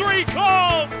 Strike three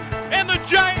called, and the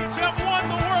Giants have won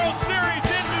the World Series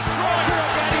in Detroit.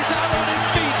 And he's out on his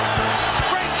feet.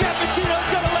 Frank Cappuccino's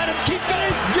going to let him keep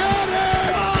going. Get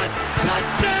it! On!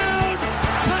 Touchdown!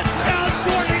 Touchdown,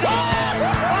 49!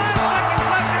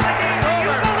 5 seconds left in the game. Do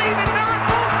you believe in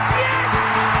miracles? Yes!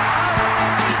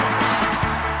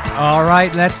 All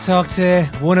right, let's talk to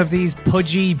one of these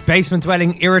pudgy,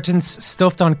 basement-dwelling irritants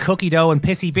stuffed on cookie dough and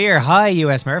pissy beer. Hi,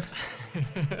 US Murph.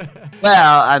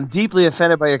 Well, I'm deeply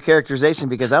offended by your characterization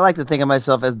because I like to think of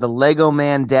myself as the Lego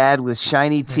man dad with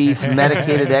shiny teeth,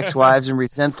 medicated ex-wives, and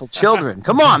resentful children.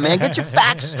 Come on, man, get your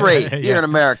facts straight here in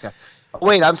America.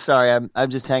 Wait, I'm sorry. I'm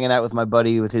just hanging out with my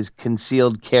buddy with his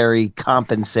concealed carry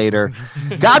compensator.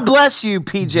 God bless you,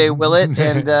 PJ Willett.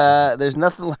 And there's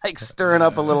nothing like stirring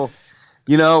up a little,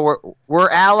 we're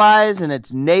allies and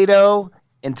it's NATO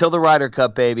until the Ryder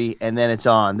Cup, baby, and then it's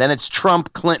on. Then it's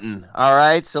Trump Clinton, all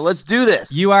right? So let's do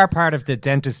this. You are part of the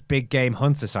Dentist Big Game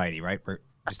Hunt Society, right?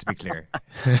 Just to be clear.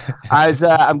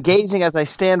 I'm gazing, as I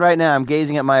stand right now, I'm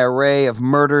gazing at my array of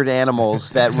murdered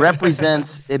animals that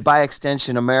represents, by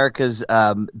extension, America's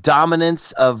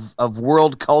dominance of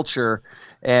world culture.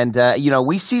 And,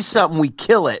 we see something, we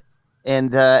kill it.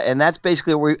 And that's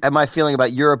basically what am I feeling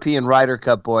about European Ryder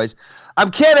Cup, boys. I'm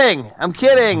kidding.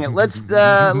 Let's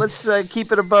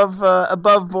keep it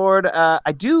above board.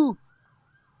 I do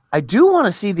want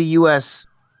to see the U.S.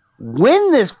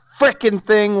 win this frickin'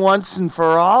 thing once and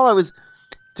for all. I was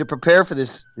to prepare for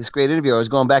this great interview. I was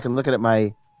going back and looking at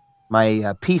my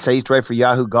piece I used to write for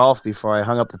Yahoo Golf before I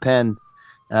hung up the pen,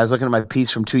 and I was looking at my piece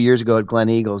from 2 years ago at Glen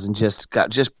Eagles and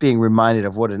just being reminded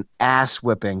of what an ass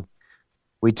whipping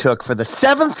we took for the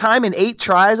 7th time in 8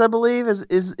 tries, I believe, is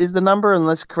the number. And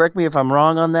let's correct me if I'm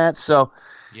wrong on that. So,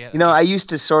 I used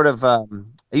to sort of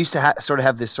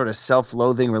have this sort of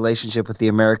self-loathing relationship with the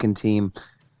American team.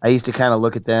 I used to kind of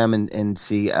look at them and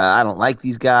see, I don't like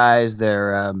these guys.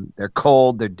 They're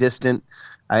cold. They're distant.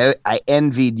 I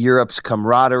envied Europe's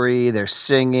camaraderie. They're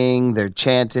singing, they're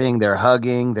chanting, they're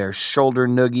hugging, they're shoulder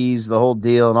noogies, the whole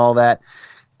deal and all that.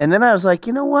 And then I was like,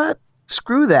 you know what?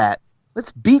 Screw that.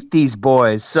 Let's beat these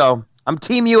boys. So I'm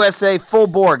Team USA full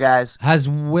bore, guys. Has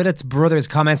Willett's brother's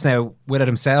comments now, Willett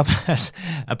himself has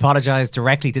apologised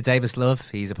directly to Davis Love.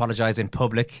 He's apologised in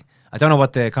public. I don't know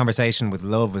what the conversation with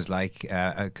Love was like,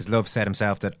 because Love said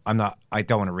himself that I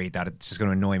don't want to read that. It's just going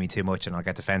to annoy me too much and I'll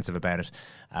get defensive about it.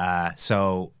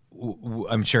 So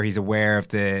I'm sure he's aware of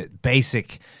the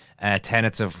basic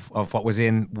tenets of what was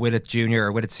in Willett Jr.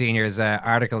 or Willett Sr.'s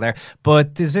article there.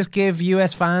 But does this give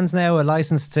US fans now a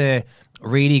license to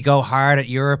really go hard at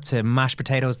Europe, to mash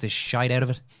potatoes the shite out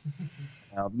of it?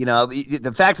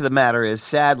 The fact of the matter is,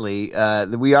 sadly,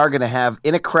 that we are going to have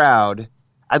in a crowd.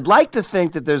 I'd like to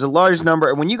think that there's a large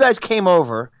number. When you guys came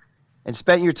over and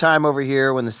spent your time over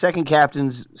here when the second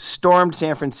captains stormed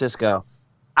San Francisco,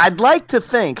 I'd like to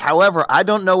think, however, I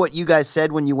don't know what you guys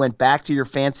said when you went back to your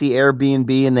fancy Airbnb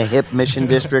in the hip Mission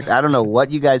District. I don't know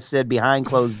what you guys said behind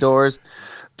closed doors,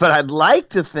 but I'd like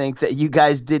to think that you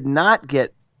guys did not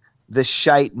get the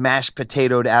shite mashed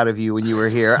potatoed out of you when you were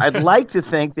here. I'd like to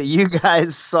think that you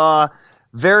guys saw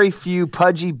very few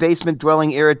pudgy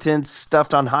basement-dwelling irritants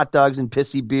stuffed on hot dogs and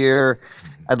pissy beer.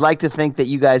 I'd like to think that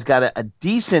you guys got a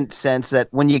decent sense that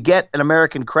when you get an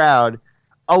American crowd,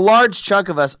 a large chunk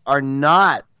of us are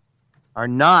not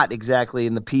exactly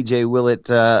in the PJ Willett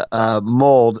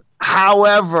mold.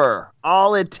 However,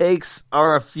 all it takes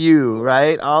are a few,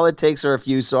 right? All it takes are a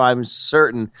few. So I'm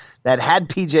certain that had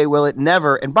PJ Willett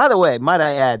never, and by the way, might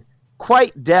I add,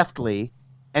 quite deftly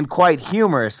and quite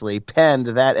humorously penned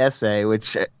that essay,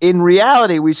 which in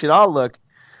reality we should all look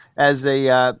as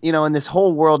a, in this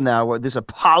whole world now, where this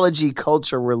apology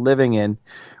culture we're living in,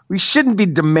 we shouldn't be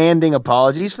demanding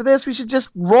apologies for this. We should just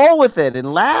roll with it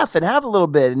and laugh and have a little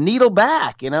bit and needle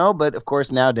back, But of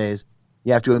course, nowadays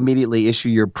you have to immediately issue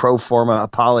your pro forma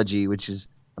apology, which is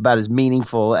about as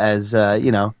meaningful as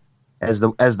as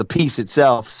the piece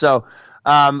itself. So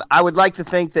I would like to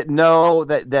think that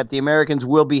that the Americans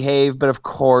will behave, but of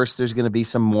course there's going to be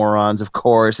some morons, of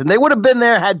course, and they would have been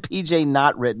there had PJ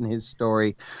not written his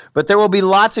story. But there will be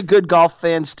lots of good golf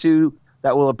fans too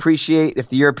that will appreciate if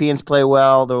the Europeans play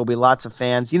well. There will be lots of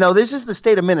fans. This is the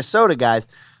state of Minnesota, guys.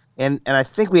 And I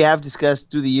think we have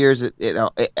discussed through the years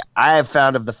that, I have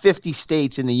found of the 50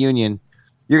 states in the union,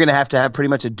 you're going to have pretty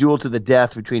much a duel to the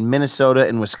death between Minnesota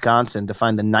and Wisconsin to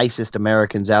find the nicest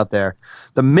Americans out there.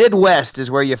 The Midwest is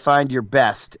where you find your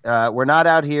best. We're not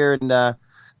out here in the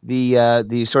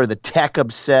the sort of the tech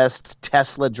obsessed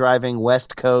Tesla driving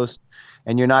West Coast,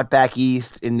 and you're not back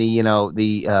east in the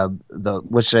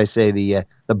what should I say,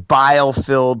 the bile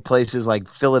filled places like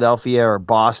Philadelphia or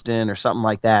Boston or something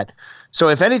like that. So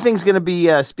if anything's going to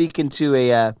be speaking to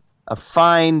a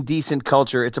fine, decent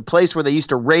culture, it's a place where they used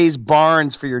to raise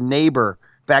barns for your neighbor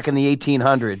back in the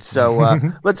 1800s. So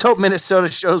let's hope Minnesota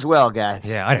shows well, guys.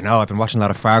 Yeah, I don't know. I've been watching a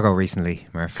lot of Fargo recently,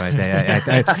 Murph. I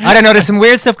don't know. There's some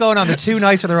weird stuff going on. They're too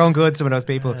nice for their own good, some of those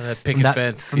people. Picket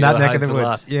fence. From that neck of the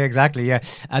woods. Yeah, exactly. Yeah.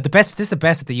 This is the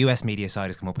best that the US media side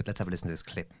has come up with. Let's have a listen to this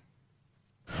clip.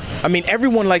 I mean,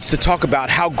 everyone likes to talk about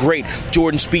how great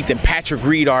Jordan Spieth and Patrick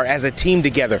Reed are as a team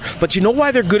together. But you know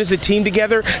why they're good as a team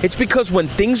together? It's because when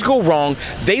things go wrong,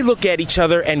 they look at each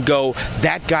other and go,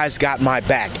 that guy's got my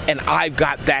back, and I've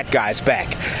got that guy's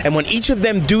back. And when each of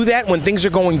them do that, when things are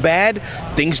going bad,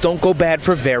 things don't go bad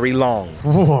for very long.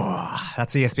 Whoa,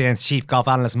 that's ESPN's chief golf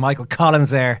analyst, Michael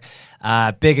Collins there,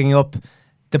 bigging up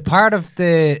the part of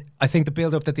the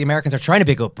build-up that the Americans are trying to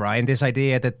big up, Brian, this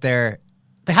idea that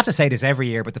they have to say this every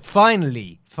year, but that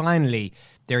finally,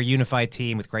 they're a unified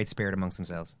team with great spirit amongst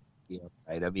themselves. Yeah,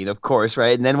 right. I mean, of course,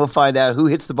 right? And then we'll find out who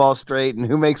hits the ball straight and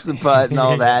who makes the putt and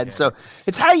all that. Yeah. So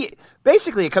it's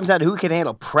basically it comes down to who can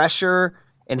handle pressure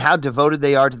and how devoted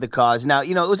they are to the cause. Now,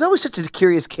 it was always such a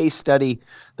curious case study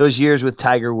those years with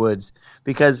Tiger Woods,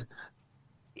 because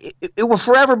it will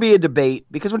forever be a debate,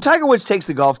 because when Tiger Woods takes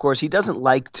the golf course, he doesn't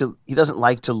like to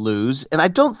lose. And I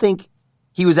don't think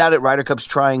he was out at Ryder Cups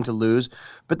trying to lose,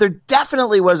 but there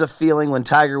definitely was a feeling when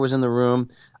Tiger was in the room.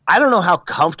 I don't know how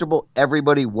comfortable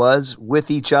everybody was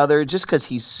with each other, just because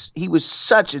he was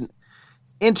such an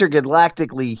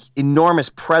intergalactically enormous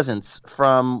presence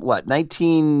from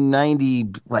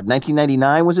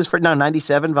 1999 was his first,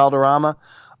 97 Valderrama,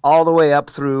 all the way up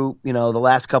through the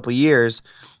last couple of years.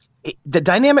 The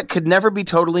dynamic could never be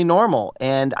totally normal,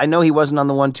 and I know he wasn't on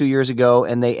the one 2 years ago,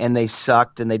 and they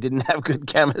sucked, and they didn't have good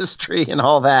chemistry and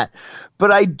all that. But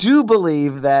I do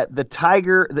believe that the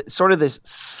Tiger, sort of this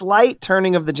slight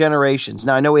turning of the generations.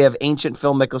 Now I know we have ancient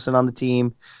Phil Mickelson on the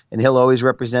team, and he'll always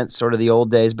represent sort of the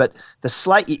old days. But the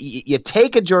slight, you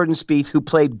take a Jordan Spieth who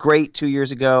played great 2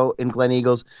 years ago in Glen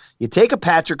Eagles. You take a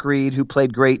Patrick Reed who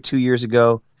played great 2 years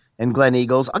ago in Glen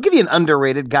Eagles. I'll give you an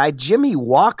underrated guy, Jimmy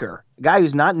Walker, a guy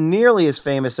who's not nearly as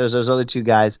famous as those other two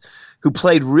guys, who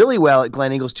played really well at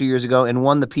Glen Eagles 2 years ago and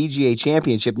won the PGA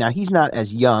Championship. Now, he's not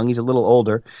as young. He's a little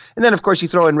older. And then, of course, you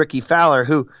throw in Ricky Fowler,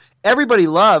 who everybody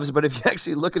loves, but if you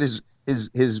actually look at his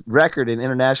record in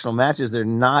international matches, they're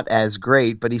not as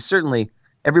great. But he's certainly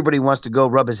 – everybody wants to go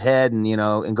rub his head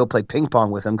and go play ping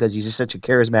pong with him because he's just such a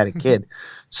charismatic kid.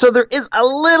 So there is a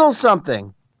little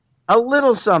something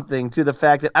to the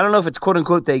fact that I don't know if it's quote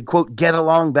unquote they quote get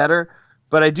along better,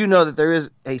 but I do know that there is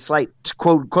a slight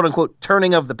quote unquote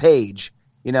turning of the page,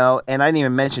 and I didn't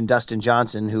even mention Dustin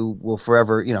Johnson, who will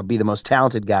forever be the most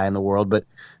talented guy in the world, but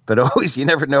always you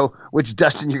never know which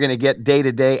Dustin you're going to get day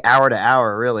to day, hour to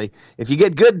hour. Really, if you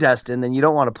get good Dustin, then you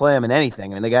don't want to play him in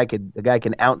anything. I mean, the guy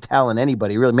can out talent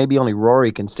anybody. Really, maybe only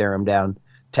Rory can stare him down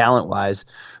talent wise.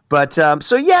 But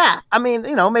so yeah, I mean,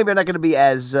 maybe I'm not going to be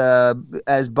as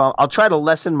I'll try to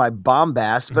lessen my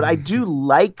bombast, but I do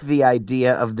like the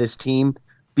idea of this team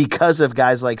because of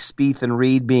guys like Spieth and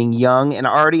Reed being young and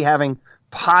already having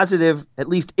positive, at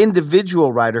least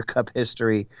individual Ryder Cup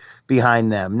history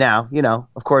behind them. Now,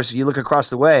 of course, you look across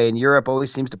the way, and Europe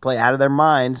always seems to play out of their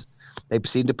minds. They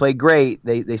seem to play great.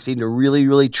 They seem to really,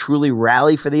 really, truly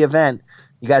rally for the event.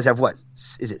 You guys have what?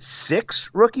 Is it 6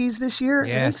 rookies this year?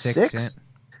 Yeah, six. Yeah.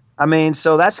 I mean,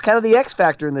 so that's kind of the X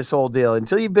factor in this whole deal.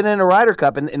 Until you've been in a Ryder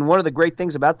Cup, and one of the great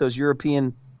things about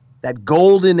that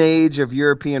golden age of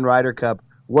European Ryder Cup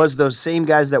was those same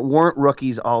guys that weren't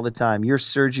rookies all the time. Your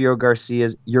Sergio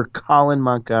Garcias, your Colin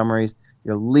Montgomerys,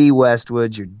 your Lee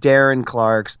Westwoods, your Darren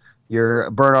Clarks,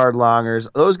 your Bernard Longers.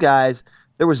 Those guys,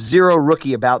 there was zero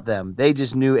rookie about them. They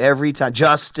just knew every time.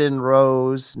 Justin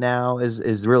Rose now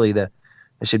is really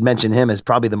I should mention him as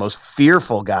probably the most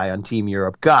fearful guy on Team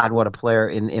Europe. God, what a player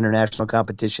in international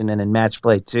competition and in match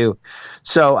play too.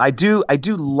 So I do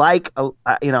like,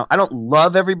 I don't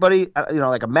love everybody.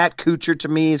 Like a Matt Kuchar to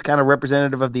me is kind of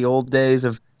representative of the old days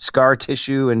of scar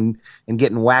tissue and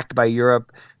getting whacked by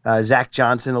Europe. Zach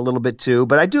Johnson a little bit too,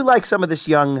 but I do like some of this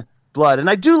young blood, and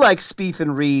I do like Spieth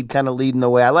and Reed kind of leading the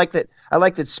way. I like that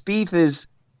Spieth is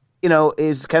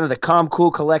kind of the calm, cool,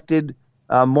 collected,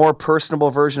 more personable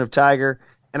version of Tiger.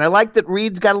 And I like that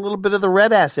Reed's got a little bit of the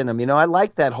red ass in him. I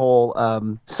like that whole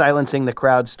silencing the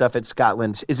crowd stuff at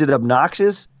Scotland. Is it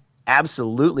obnoxious?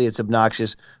 Absolutely, it's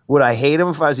obnoxious. Would I hate him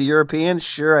if I was a European?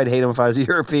 Sure, I'd hate him if I was a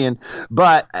European.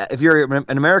 But if you're an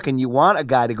American, you want a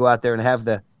guy to go out there and have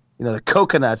the the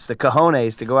coconuts, the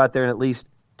cojones to go out there and at least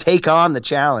take on the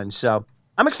challenge. So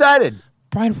I'm excited.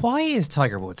 Brian, why is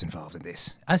Tiger Woods involved in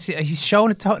this? As he's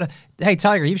shown hey,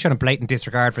 Tiger, you've shown a blatant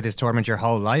disregard for this tournament your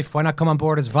whole life. Why not come on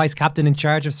board as vice captain in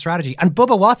charge of strategy? And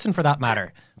Bubba Watson, for that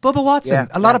matter. Bubba Watson.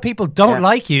 A lot of people don't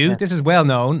like you. Yeah. This is well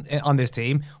known on this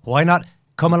team. Why not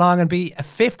come along and be a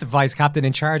fifth vice captain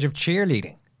in charge of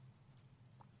cheerleading?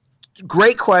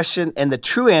 Great question. And the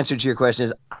true answer to your question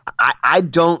is I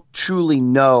don't truly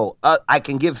know. I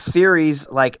can give theories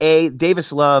like,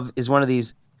 Davis Love is one of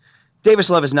these.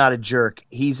 Davis Love is not a jerk.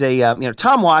 He's a,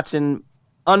 Tom Watson,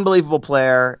 unbelievable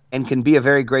player and can be a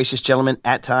very gracious gentleman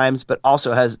at times, but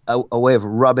also has a way of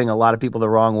rubbing a lot of people the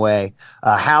wrong way.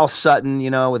 Hal Sutton,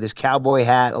 with his cowboy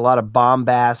hat, a lot of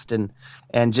bombast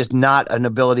and just not an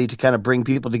ability to kind of bring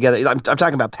people together. I'm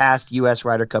talking about past U.S.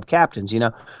 Ryder Cup captains,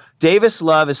 Davis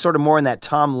Love is sort of more in that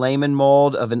Tom Lehman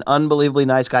mold of an unbelievably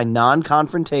nice guy,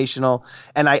 non-confrontational.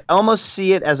 And I almost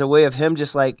see it as a way of him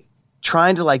just like,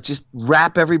 trying to just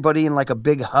wrap everybody in like a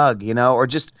big hug, or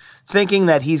just thinking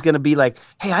that he's going to be like,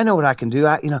 hey, I know what I can do.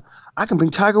 I can bring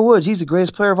Tiger Woods. He's the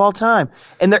greatest player of all time.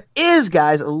 And there is,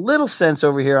 guys, a little sense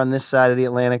over here on this side of the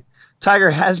Atlantic. Tiger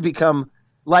has become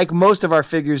like most of our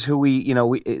figures who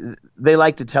they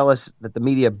like to tell us that the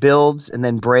media builds and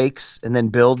then breaks and then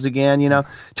builds again,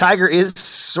 Tiger is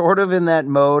sort of in that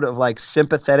mode of like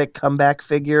sympathetic comeback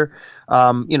figure,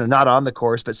 not on the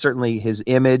course, but certainly his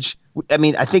image. I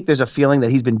mean, I think there's a feeling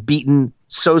that he's been beaten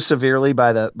so severely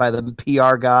by the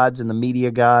PR gods and the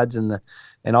media gods and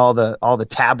all the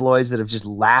tabloids that have just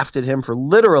laughed at him for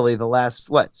literally the last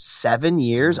 7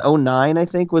 years. 2009, I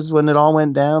think, was when it all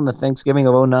went down. The Thanksgiving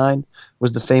of 2009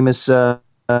 was the famous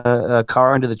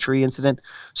car under the tree incident.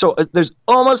 So there's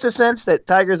almost a sense that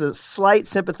Tiger's a slight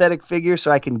sympathetic figure.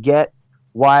 So I can get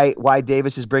why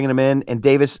Davis is bringing him in, and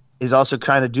Davis is also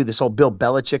trying to do this whole Bill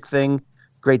Belichick thing.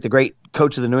 The great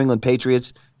coach of the New England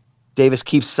Patriots. Davis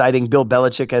keeps citing Bill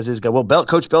Belichick as his guy. Well,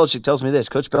 Coach Belichick tells me this.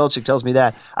 Coach Belichick tells me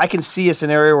that. I can see a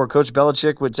scenario where Coach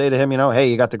Belichick would say to him,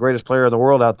 hey, you got the greatest player in the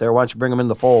world out there. Why don't you bring him in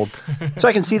the fold? So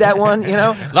I can see that one,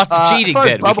 Lots of cheating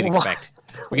then we can expect.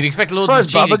 We can expect loads of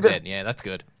cheating then. Yeah, that's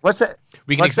good. What's that?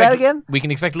 What's that again? We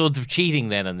can expect loads of cheating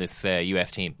then on this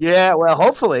U.S. team. Yeah, well,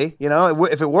 hopefully,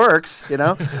 if it works, and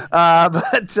then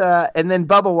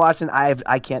Bubba Watson,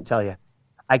 I can't tell you.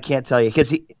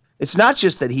 Because it's not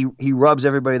just that he rubs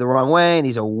everybody the wrong way and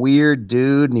he's a weird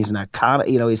dude and he's an iconic,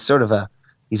 he's sort of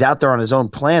he's out there on his own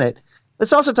planet.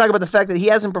 Let's also talk about the fact that he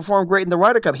hasn't performed great in the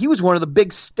Ryder Cup. He was one of the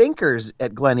big stinkers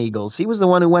at Glen Eagles. He was the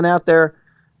one who went out there.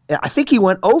 I think he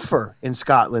went 0 in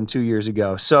Scotland 2 years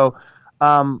ago. So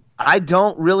I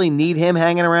don't really need him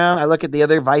hanging around. I look at the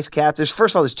other vice captains.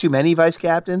 First of all, there's too many vice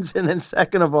captains. And then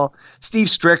second of all, Steve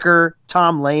Stricker,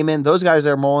 Tom Lehman, those guys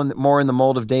are more in the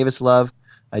mold of Davis Love.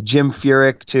 Jim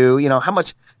Furyk too.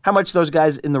 How much those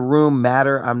guys in the room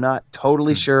matter, I'm not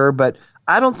totally sure, but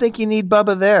I don't think you need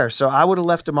Bubba there, so I would have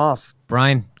left him off.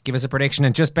 Brian, give us a prediction,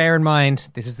 and just bear in mind,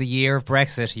 this is the year of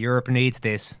Brexit. Europe needs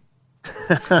this.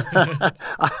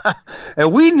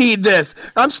 And we need this.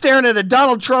 I'm staring at a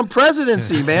Donald Trump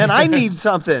presidency, man. I need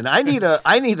something. I need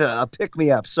a pick me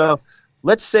up. So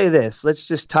let's say this. Let's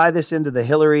just tie this into the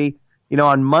Hillary.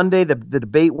 On Monday, the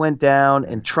debate went down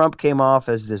and Trump came off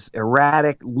as this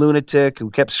erratic lunatic who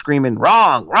kept screaming,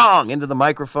 wrong, wrong, into the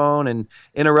microphone and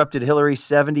interrupted Hillary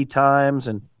 70 times.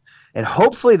 And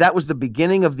hopefully that was the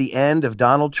beginning of the end of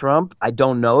Donald Trump. I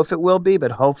don't know if it will be,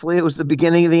 but hopefully it was the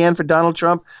beginning of the end for Donald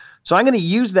Trump. So I'm going to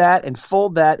use that and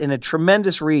fold that in a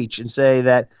tremendous reach and say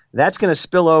that that's going to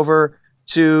spill over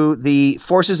to the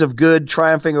forces of good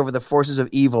triumphing over the forces of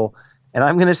evil. And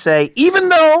I'm going to say, even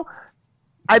though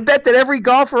I bet that every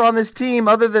golfer on this team,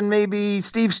 other than maybe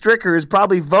Steve Stricker, is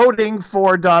probably voting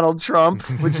for Donald Trump,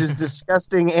 which is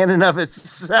disgusting in and of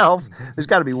itself. There's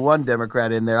got to be one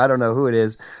Democrat in there. I don't know who it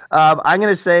is. I'm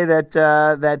going to say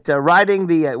that riding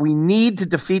we need to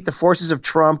defeat the forces of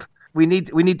Trump. We need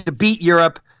to beat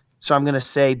Europe. So I'm going to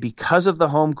say, because of the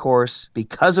home course,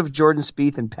 because of Jordan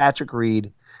Spieth and Patrick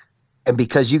Reed, and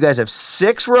because you guys have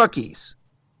 6 rookies,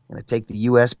 I'm going to take the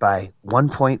U.S. by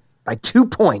 2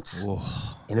 points. Whoa.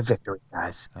 In a victory,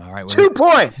 guys. All right, well, 2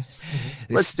 points.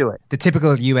 Let's do it. The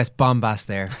typical U.S. bombast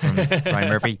there from Brian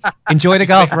Murphy. Enjoy the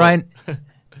golf, Brian.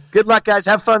 Good luck, guys.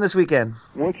 Have fun this weekend.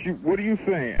 What are you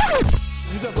saying?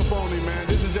 You just a phony, man.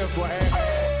 This is just for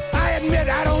I admit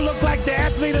I don't look like the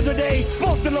athlete of the day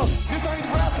supposed to look. This ain't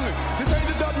wrestling. This ain't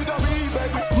the WWE,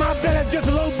 baby. My belly's just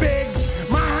a little big.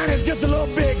 My hand is just a little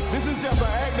big. This is just an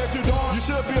act that you're doing. You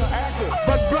should be an actor.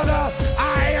 But brother,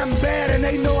 I am bad and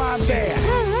they know I'm bad.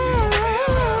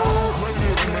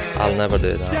 I'll never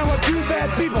do that. There were two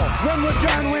bad people. One was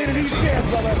John Wayne and he's dead,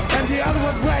 brother. And the other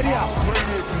was right here.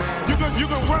 You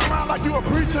can run around like you a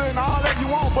preacher and all that you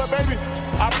want, but baby,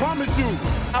 I promise you,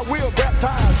 I will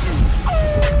baptize you.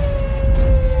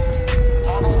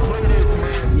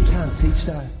 You can't teach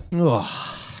that.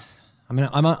 I mean,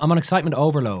 I'm on excitement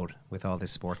overload with all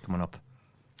this sport coming up.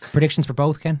 Predictions for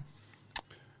both, Ken?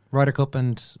 Ryder Cup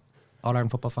and All-Ireland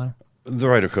football final? The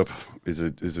Ryder Cup is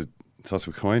a toss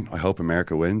of a coin. I hope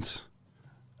America wins.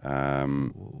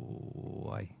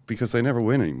 Why? Because they never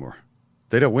win anymore.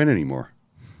 They don't win anymore.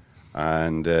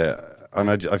 And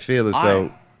I feel as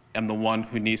though... I'm the one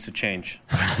who needs to change.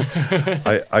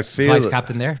 I feel... Vice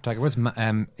captain there, Tiger Woods,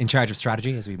 in charge of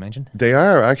strategy, as we mentioned. They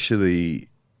are actually...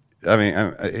 I mean,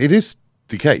 it is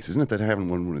the case, isn't it, that I haven't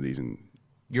won one of these in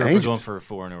Europe ages. are going for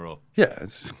 4 in a row. Yeah,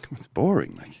 it's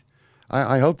boring. Like,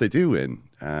 I hope they do win,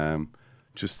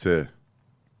 just to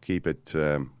keep it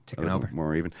ticking over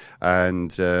more even.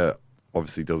 And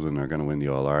obviously, Dublin are going to win the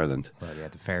All Ireland. Well, yeah,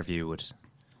 the Fairview would.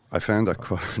 I found that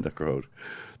quote,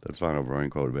 that Flann O'Brien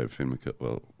quote about Finn McCool.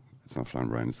 Well, it's not Flann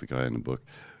O'Brien; it's the guy in the book.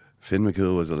 Finn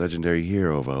McCool was a legendary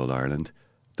hero of All Ireland.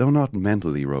 Though not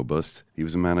mentally robust, he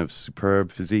was a man of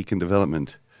superb physique and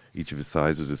development. Each of his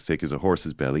thighs was as thick as a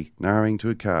horse's belly, narrowing to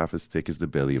a calf as thick as the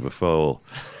belly of a foal.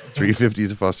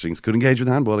 350s of fosterings could engage with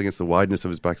handball against the wideness of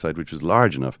his backside, which was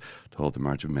large enough to hold the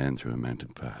march of men through a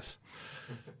mountain pass.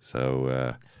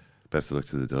 So, best of luck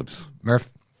to the Dubs.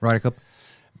 Murph, Ryder Cup.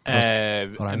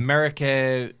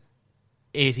 America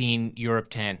 18, Europe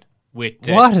 10. With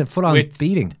what a full-on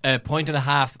beating! A point and a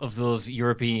half of those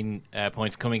European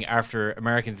points coming after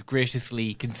Americans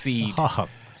graciously concede.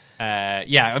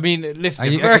 Yeah, I mean, listen,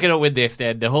 if America don't win this,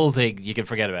 then the whole thing, you can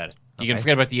forget about it. You can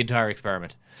forget about the entire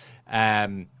experiment.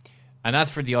 And as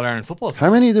for the All-Ireland football...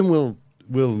 How many of them will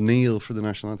kneel for the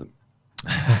national anthem? Is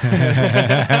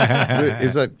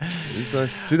that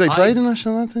do they play the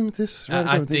national anthem at this?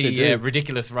 At the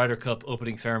ridiculous Ryder Cup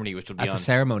opening ceremony, which will be at on the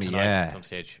ceremony, at some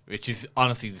stage, which is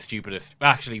honestly the stupidest.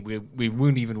 Actually, we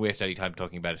wouldn't even waste any time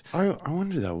talking about it. I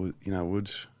wonder that would.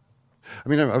 I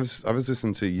mean, I was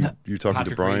listening to you talking Patrick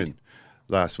to Brian Reed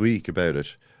last week about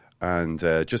it, and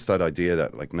just that idea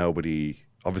that like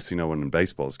obviously no one in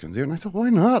baseball is concerned. And I thought,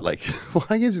 why not? Like,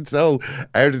 why is it so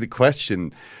out of the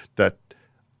question that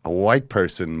a white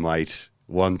person might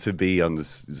want to be on the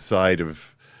side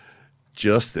of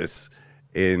justice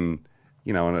in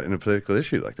a political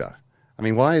issue like that? I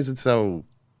mean, why is it so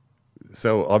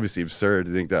obviously absurd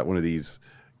to think that one of these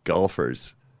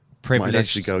golfers privileged might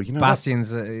actually go,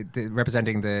 bastions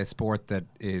representing the sport that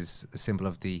is a symbol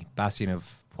of the bastion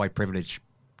of white privilege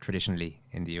traditionally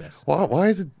in the US? Why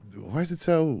is it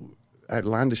so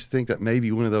outlandish to think that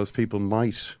maybe one of those people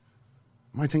might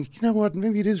think, you know what,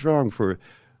 maybe it is wrong for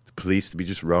the police to be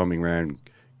just roaming around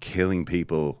killing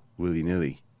people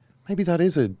willy-nilly. Maybe that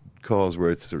is a cause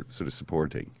worth sort of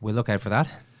supporting. We'll look out for that.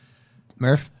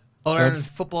 Murph? All-Ireland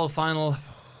football final,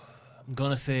 I'm going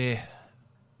to say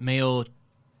Mayo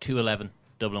 2-11,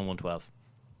 Dublin 1-12.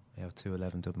 Mayo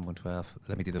 2-11, Dublin 1-12.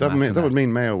 Let me do the that. maths That would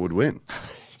mean Mayo would win.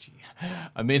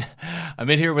 I'm in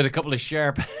here with a couple of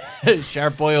sharp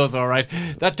boyos. All right,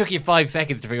 that took you 5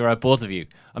 seconds to figure out, both of you.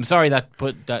 I'm sorry that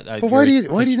put that. But why do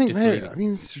you think Mayo? I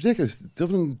mean, it's ridiculous.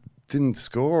 Dublin didn't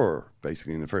score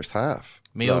basically in the first half.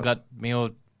 Mayo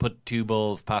put 2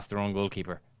 balls past their own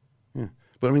goalkeeper. Yeah,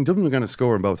 but I mean, Dublin are going to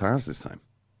score in both halves this time.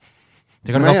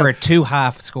 They're going to go for a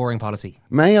 2-half scoring policy.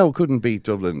 Mayo couldn't beat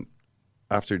Dublin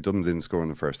after Dublin didn't score in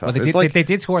the first half. Well, they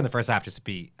did score in the first half, just to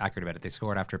be accurate about it. They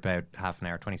scored after about half an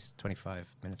hour, 25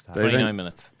 minutes. 29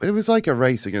 minutes. But it was like a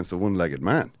race against a one-legged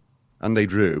man, and they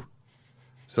drew.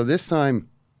 So this time,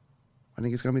 I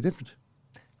think it's going to be different.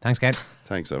 Thanks, Ken.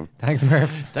 Thanks, Owen. Thanks,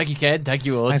 Murph. Thank you, Ken. Thank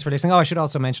you, Owen. Thanks for listening. I should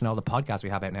also mention all the podcasts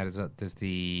we have out now. There's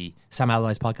the Sam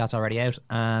Allardyce podcast already out,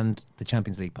 and the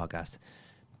Champions League podcast.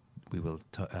 We will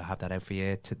have that out for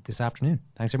you this afternoon.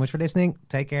 Thanks very much for listening.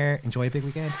 Take care. Enjoy a big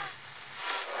weekend.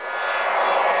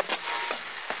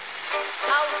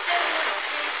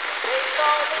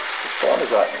 Flann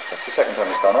is that? That's the second time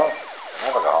it's gone off. They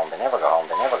never go home. They never go home.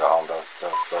 They never go home. Those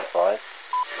boys.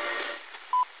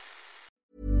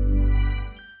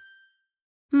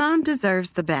 Mom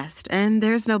deserves the best, and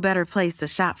there's no better place to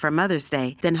shop for Mother's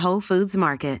Day than Whole Foods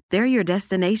Market. They're your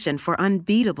destination for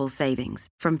unbeatable savings,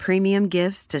 from premium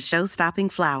gifts to show-stopping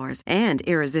flowers and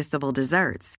irresistible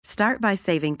desserts. Start by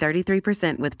saving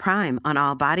 33% with Prime on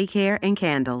all body care and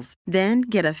candles. Then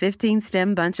get a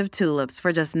 15-stem bunch of tulips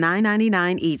for just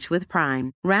 $9.99 each with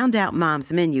Prime. Round out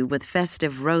Mom's menu with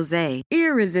festive rosé,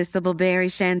 irresistible berry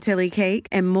chantilly cake,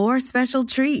 and more special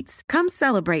treats. Come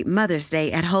celebrate Mother's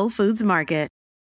Day at Whole Foods Market.